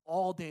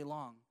all day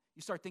long.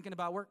 You start thinking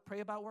about work,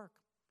 pray about work.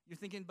 You're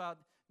thinking about,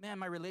 man,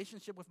 my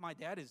relationship with my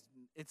dad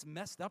it's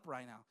messed up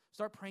right now.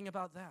 Start praying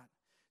about that.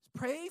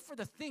 Pray for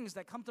the things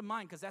that come to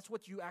mind, because that's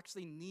what you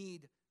actually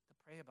need to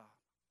pray about.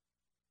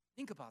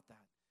 Think about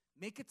that.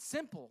 Make it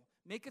simple.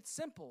 Make it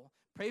simple.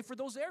 Pray for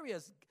those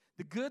areas,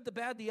 the good, the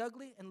bad, the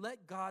ugly, and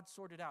let God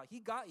sort it out. He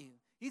got you.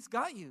 He's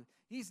got you.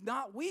 He's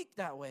not weak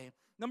that way.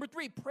 Number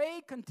 3,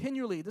 pray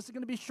continually. This is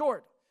going to be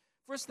short.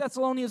 1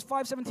 Thessalonians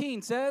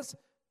 5:17 says,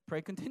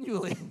 pray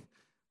continually.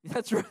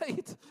 That's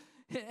right.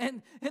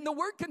 And the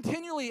word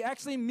continually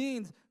actually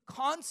means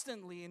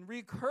constantly and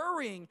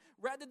recurring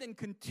rather than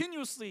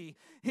continuously.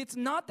 It's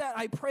not that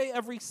I pray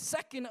every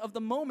second of the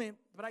moment,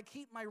 but I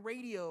keep my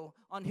radio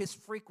on his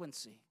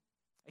frequency.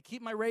 I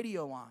keep my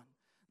radio on,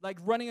 like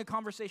running a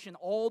conversation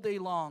all day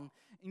long,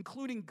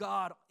 including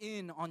God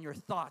in on your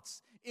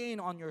thoughts, in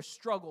on your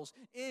struggles,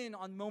 in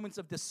on moments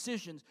of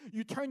decisions.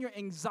 You turn your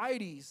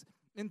anxieties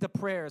into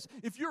prayers.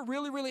 If you're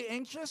really, really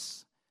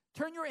anxious,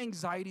 turn your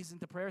anxieties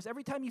into prayers.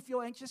 Every time you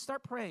feel anxious,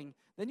 start praying.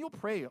 Then you'll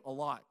pray a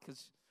lot,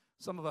 because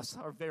some of us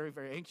are very,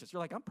 very anxious.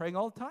 You're like, I'm praying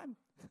all the time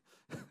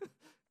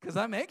because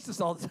I'm anxious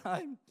all the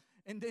time.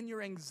 And then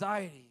your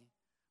anxiety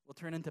will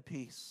turn into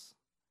peace,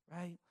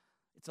 right?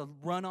 It's a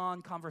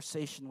run-on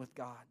conversation with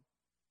God.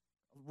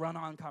 A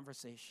run-on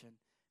conversation.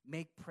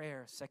 Make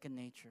prayer second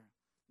nature.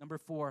 Number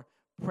 4,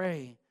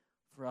 pray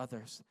for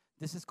others.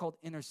 This is called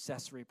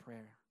intercessory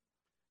prayer.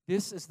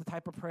 This is the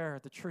type of prayer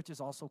the church is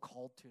also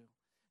called to.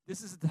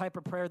 This is the type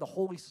of prayer the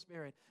Holy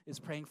Spirit is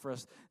praying for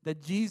us,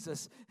 that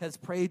Jesus has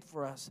prayed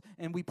for us,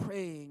 and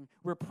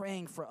we're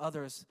praying for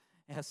others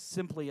as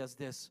simply as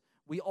this.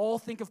 We all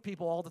think of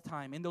people all the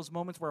time. In those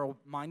moments where our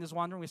mind is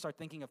wandering, we start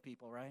thinking of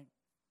people, right?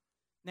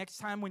 Next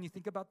time when you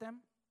think about them,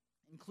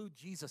 include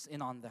Jesus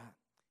in on that,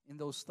 in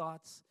those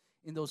thoughts,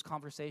 in those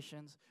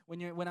conversations.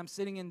 When I'm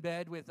sitting in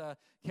bed with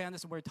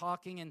Candace and we're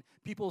talking and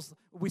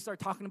we start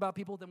talking about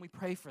people, then we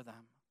pray for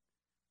them.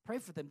 Pray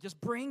for them. Just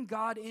bring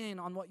God in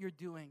on what you're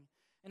doing.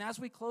 And as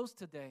we close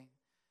today,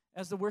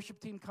 as the worship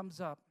team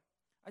comes up,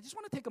 I just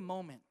want to take a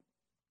moment.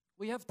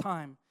 We have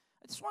time.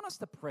 I just want us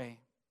to pray.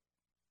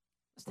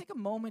 Let's take a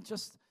moment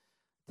just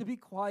to be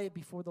quiet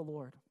before the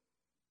Lord.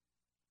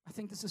 I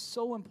think this is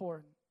so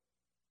important.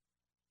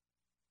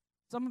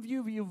 Some of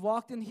you, you've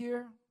walked in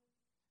here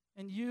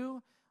and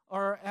you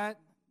are at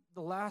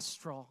the last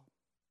straw.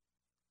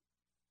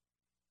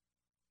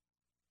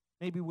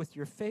 Maybe with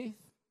your faith,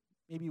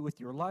 maybe with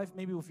your life,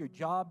 maybe with your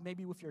job,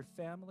 maybe with your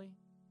family.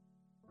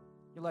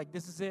 You're like,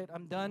 this is it.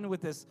 I'm done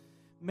with this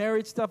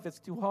marriage stuff. It's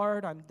too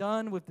hard. I'm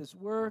done with this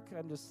work.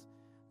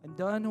 I'm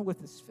done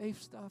with this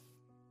faith stuff.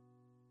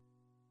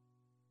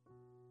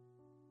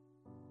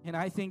 And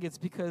I think it's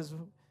because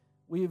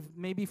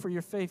maybe for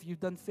your faith, you've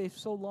done faith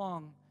so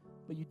long,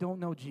 but you don't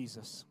know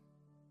Jesus.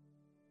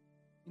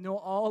 You know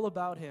all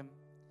about him.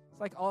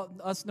 It's like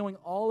us knowing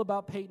all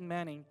about Peyton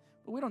Manning,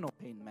 but we don't know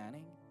Peyton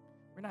Manning.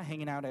 We're not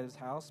hanging out at his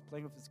house,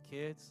 playing with his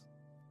kids.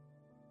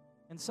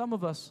 And some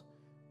of us,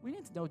 we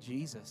need to know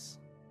Jesus.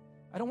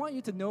 I don't want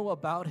you to know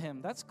about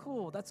him. That's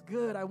cool. That's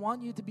good. I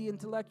want you to be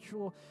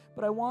intellectual,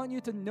 but I want you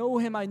to know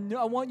him. I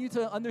want you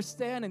to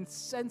understand and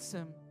sense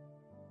him.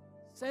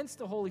 Sense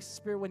the Holy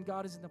Spirit when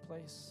God is in the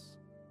place.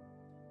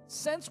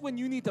 Sense when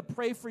you need to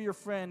pray for your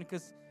friend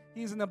because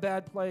he's in a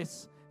bad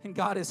place and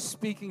God is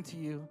speaking to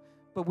you,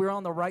 but we're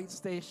on the right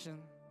station.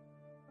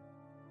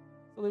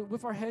 So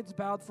with our heads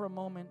bowed for a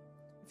moment,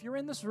 if you're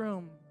in this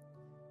room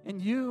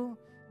and you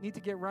need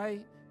to get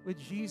right with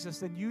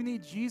Jesus and you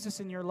need Jesus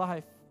in your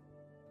life,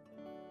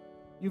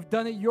 you've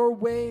done it your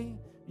way,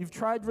 you've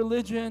tried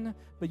religion,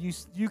 but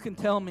you can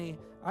tell me,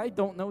 I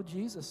don't know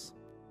Jesus.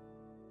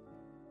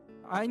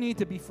 I need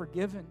to be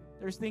forgiven.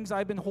 There's things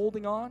I've been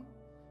holding on.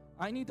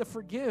 I need to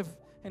forgive,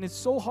 and it's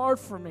so hard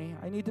for me.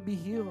 I need to be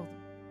healed.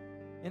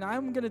 And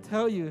I'm going to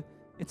tell you,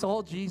 it's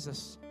all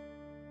Jesus.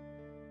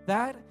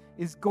 That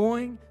is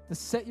going to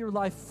set your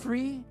life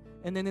free,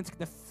 and then it's going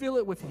to fill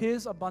it with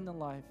his abundant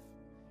life.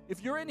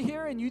 If you're in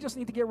here and you just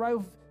need to get right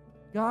with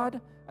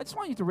God, I just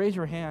want you to raise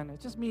your hand.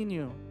 It's just me and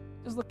you.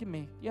 Just look at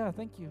me. Yeah,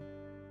 thank you.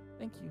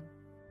 Thank you.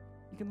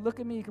 You can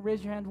look at me. You can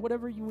raise your hand.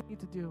 Whatever you need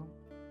to do.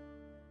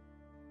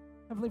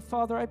 Heavenly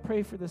Father, I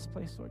pray for this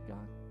place, Lord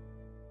God.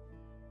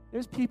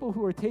 There's people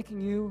who are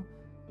taking you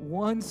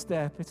one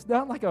step. It's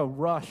not like a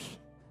rush.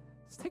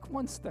 Just take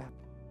one step.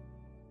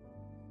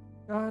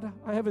 God,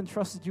 I haven't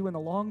trusted you in a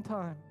long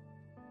time.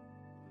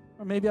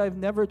 Or maybe I've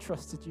never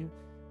trusted you.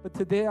 But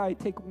today I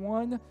take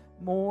one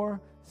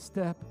more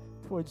step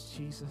towards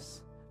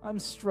Jesus. I'm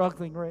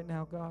struggling right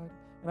now, God.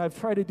 And I've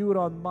tried to do it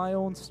on my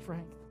own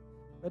strength.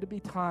 Let it be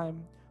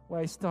time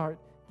where I start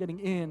getting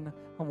in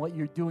on what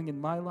you're doing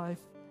in my life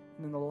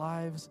and in the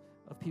lives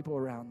of people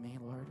around me,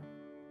 Lord.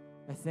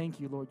 I thank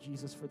you, Lord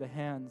Jesus, for the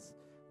hands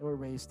that were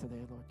raised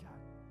today, Lord God.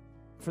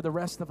 For the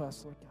rest of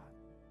us, Lord God.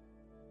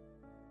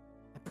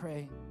 I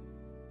pray.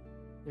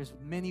 There's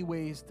many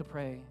ways to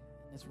pray.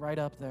 And it's right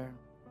up there.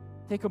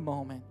 Take a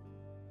moment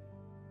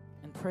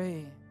and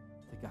pray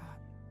to God.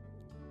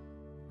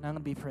 And I'm going to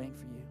be praying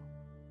for you.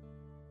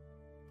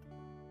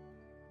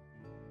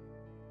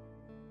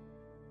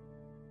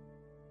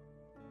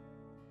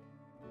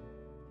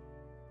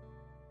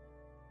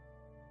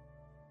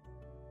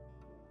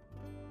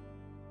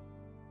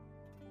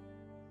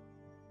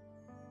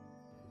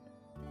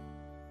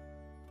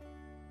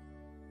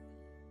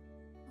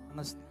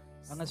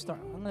 I'm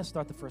going to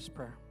start the first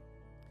prayer.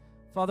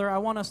 Father, I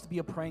want us to be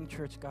a praying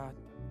church, God.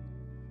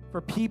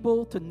 For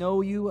people to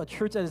know you, a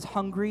church that is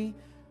hungry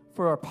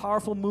for a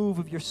powerful move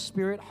of your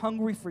Spirit,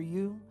 hungry for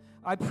you.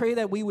 I pray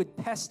that we would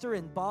pester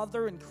and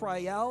bother and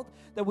cry out,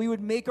 that we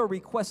would make our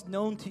request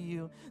known to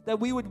you, that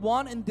we would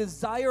want and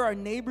desire our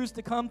neighbors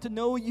to come to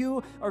know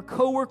you, our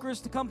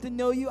coworkers to come to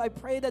know you. I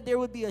pray that there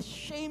would be a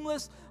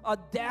shameless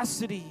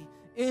audacity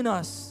in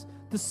us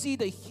to see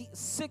the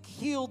sick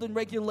healed in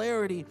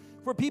regularity,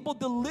 for people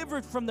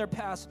delivered from their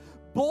past,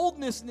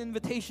 boldness and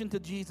invitation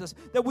to Jesus,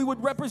 that we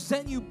would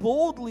represent you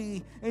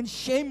boldly and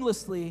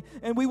shamelessly,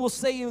 and we will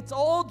say it's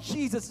all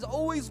Jesus, it's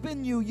always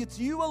been you, it's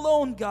you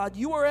alone, God.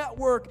 You are at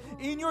work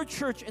in your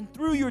church and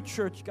through your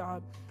church,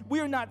 God.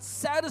 We are not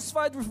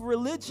satisfied with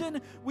religion.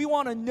 We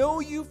want to know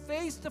you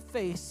face to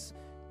face.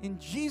 In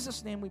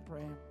Jesus' name we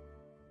pray.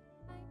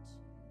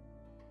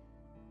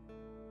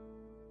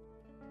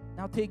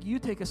 Now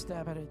take a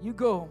stab at it. You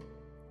go.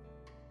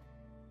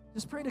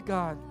 Just pray to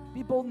God.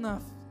 Be bold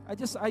enough.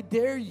 I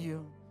dare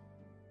you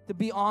to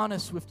be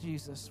honest with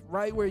Jesus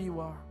right where you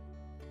are.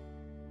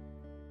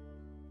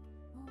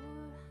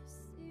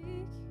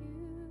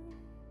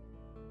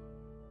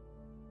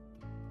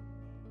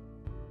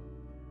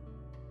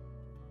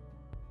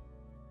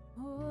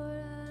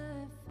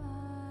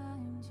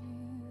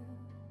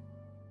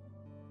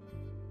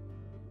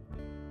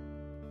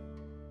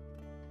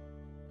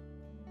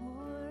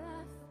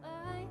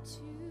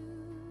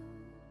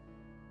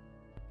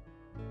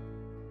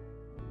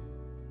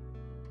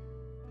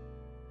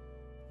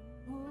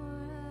 Lord,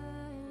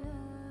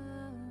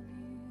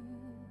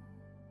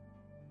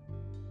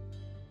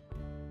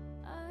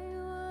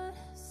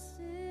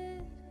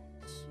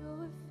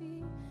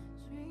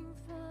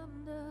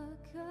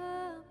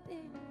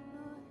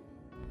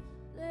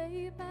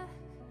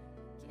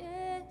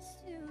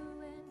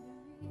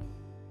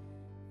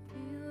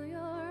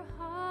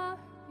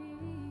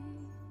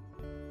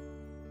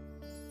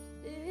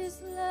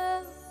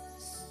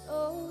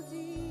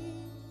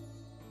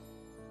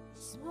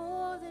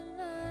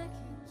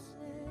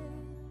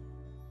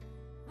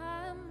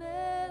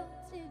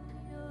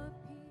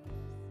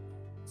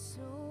 It's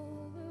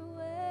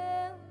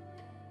overwhelming.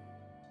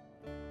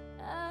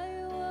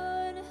 I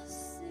wanna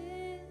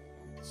sit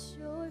at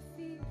your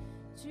feet,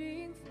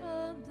 drink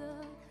from the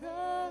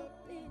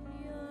cup in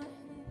your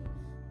hand,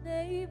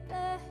 lay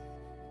back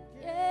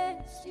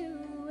against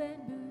you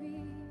and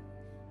breathe.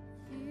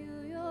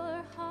 Feel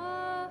your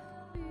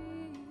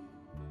heartbeat.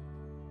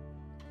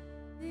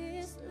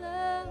 This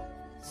love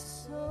is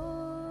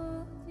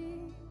so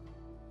deep,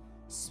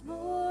 it's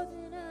more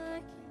than I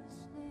can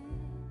stand.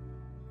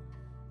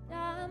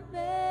 I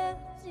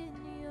melt in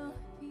your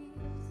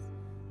peace,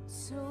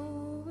 it's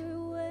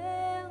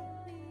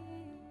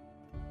overwhelming.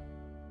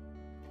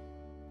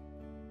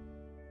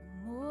 The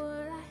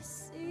more I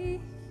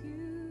seek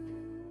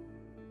you,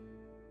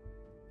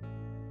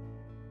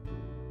 the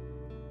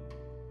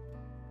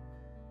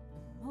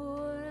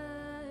more I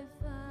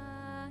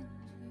find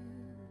you.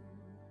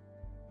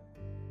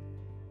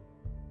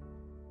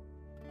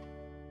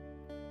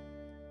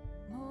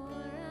 The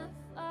more I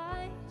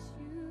find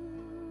you,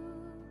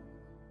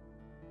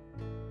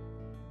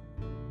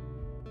 the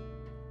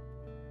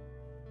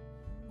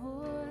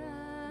more I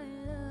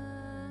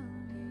love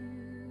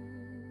you.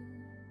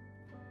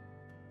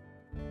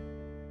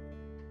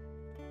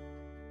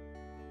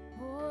 The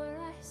more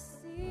I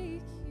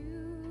seek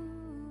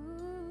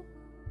you,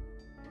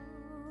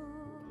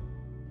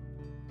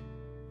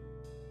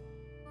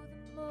 the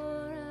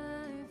more I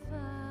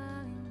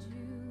find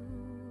you.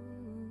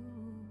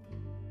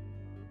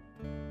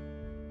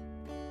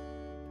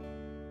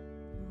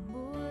 The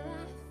more I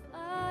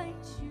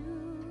find you,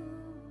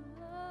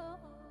 Lord,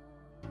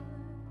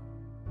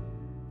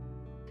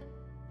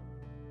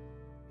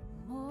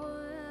 the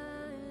more I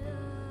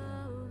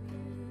love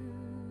you.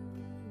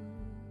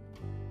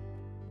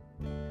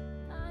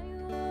 I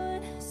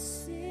wanna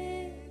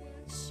sit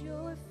at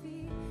your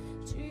feet,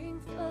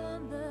 drink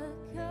from the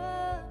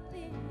cup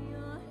in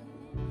your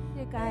hand.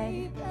 Dear God,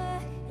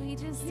 we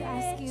just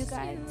ask you,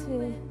 God,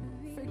 to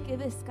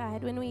forgive us,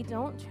 God, when we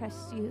don't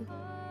trust you.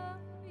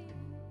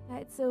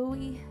 God, so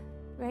we,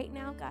 right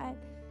now, God,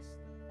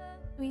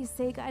 we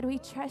say, God, we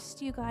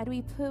trust you, God.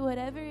 We put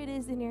whatever it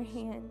is in your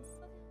hands.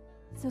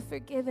 So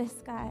forgive us,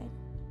 God.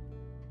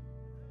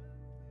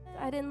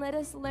 God, and let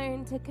us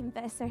learn to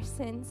confess our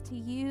sins to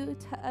you,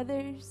 to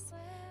others.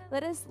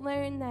 Let us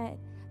learn that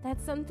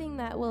that's something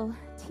that will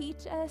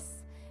teach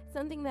us,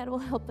 something that will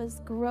help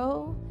us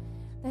grow.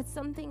 That's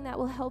something that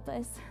will help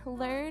us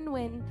learn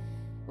when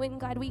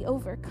God, we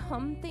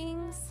overcome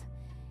things.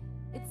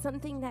 It's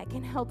something that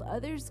can help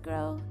others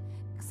grow.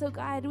 So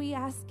God, we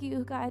ask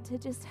you, God, to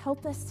just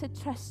help us to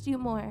trust you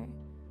more,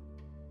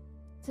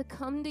 to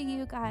come to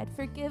you, God.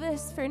 Forgive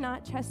us for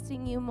not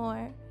trusting you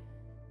more.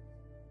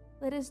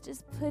 Let us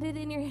just put it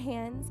in your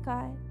hands,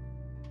 God.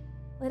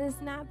 Let us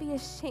not be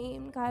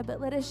ashamed, God, but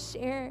let us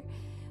share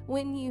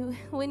when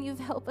you've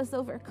helped us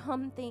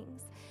overcome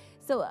things,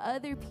 so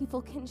other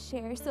people can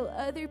share, so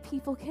other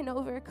people can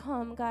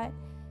overcome, God,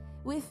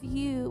 with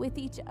you, with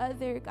each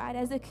other, God,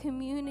 as a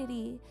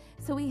community.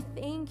 So we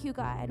thank you,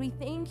 God. We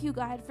thank you,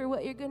 God, for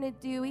what you're going to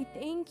do. We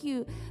thank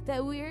you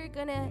that we're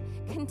going to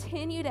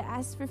continue to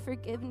ask for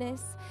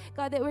forgiveness,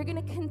 God, that we're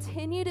going to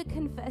continue to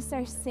confess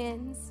our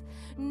sins,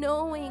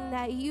 knowing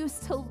that you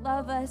still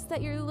love us,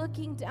 that you're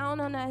looking down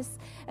on us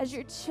as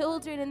your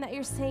children, and that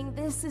you're saying,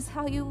 this is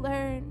how you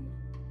learn.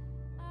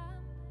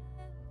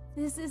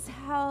 This is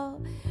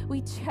how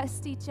we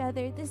trust each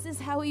other. This is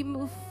how we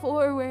move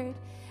forward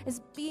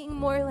as being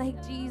more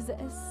like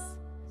Jesus.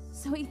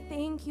 So we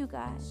thank you,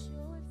 God,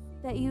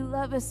 that you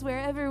love us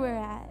wherever we're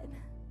at.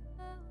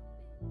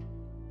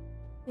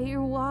 That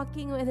you're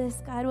walking with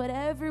us, God,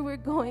 whatever we're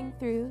going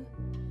through.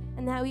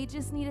 And that we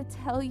just need to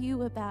tell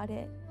you about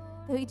it.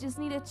 That we just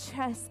need to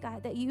trust,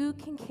 God, that you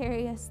can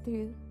carry us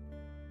through.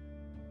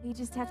 We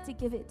just have to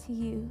give it to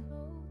you.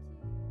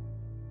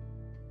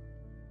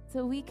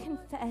 So we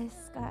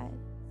confess, God,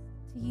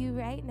 to you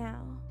right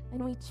now,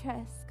 and we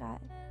trust, God,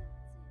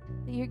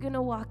 that you're going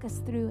to walk us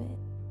through it.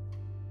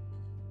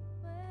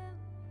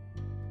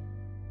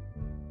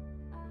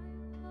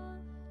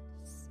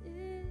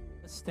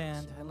 Let's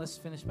stand and let's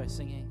finish by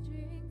singing.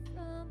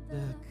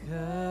 The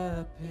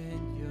cup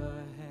in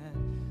your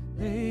hand,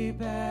 lay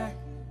back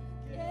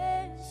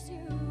against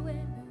you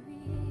and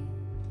breathe.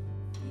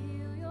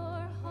 Feel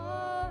your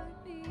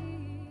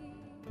heartbeat.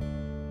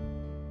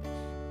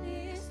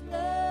 This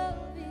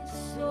love is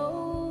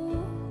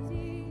so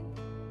deep,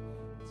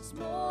 it's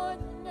more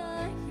than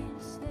I can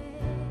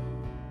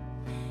stand.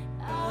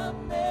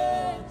 I'm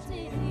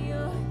melting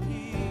your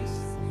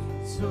peace.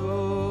 It's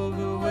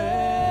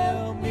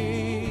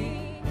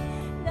overwhelming.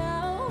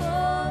 Now I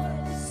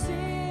wanna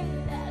sit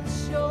at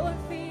your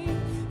feet,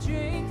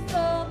 drink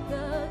from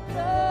the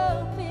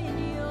cup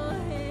in your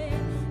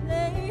hand.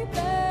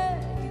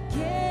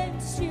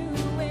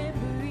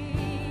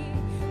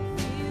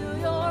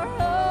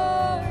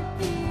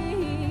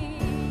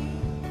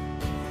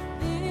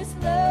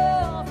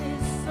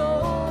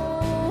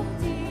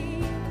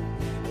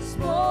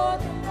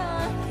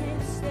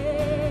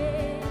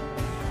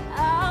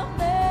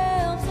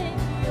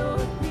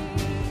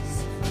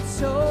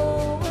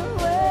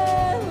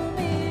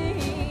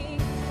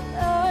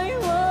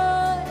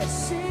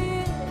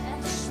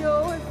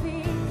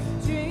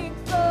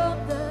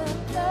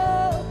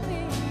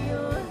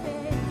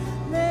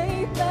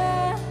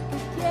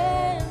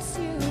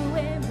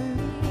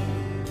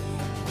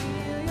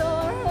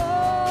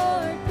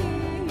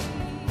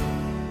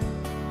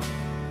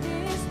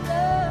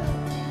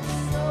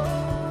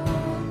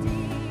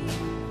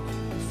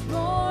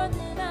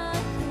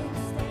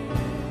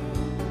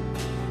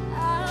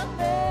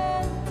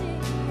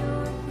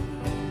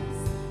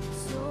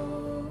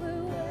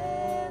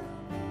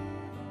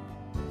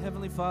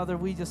 Heavenly Father,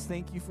 we just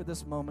thank you for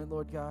this moment,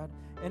 Lord God.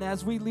 And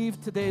as we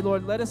leave today,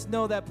 Lord, let us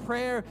know that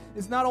prayer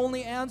is not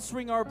only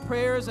answering our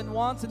prayers and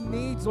wants and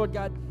needs, Lord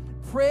God.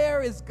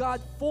 Prayer is God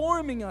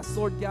forming us,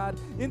 Lord God,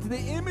 into the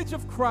image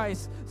of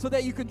Christ so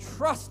that you can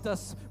trust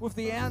us with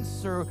the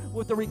answer,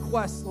 with the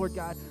request, Lord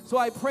God. So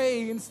I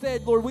pray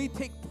instead, Lord, we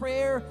take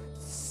prayer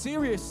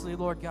seriously,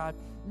 Lord God,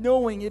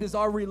 knowing it is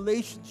our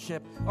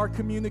relationship, our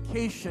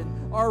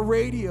communication, our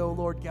radio,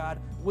 Lord God,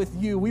 with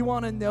you. We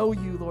want to know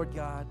you, Lord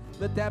God.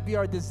 Let that be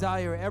our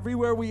desire.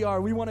 Everywhere we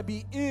are, we want to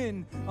be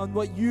in on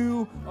what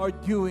you are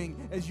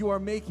doing as you are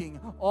making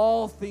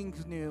all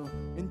things new.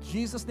 In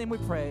Jesus' name we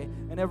pray.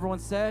 And everyone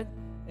said,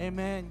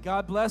 amen.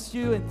 God bless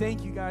you, and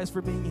thank you guys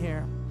for being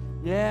here.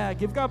 Yeah,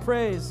 give God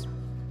praise.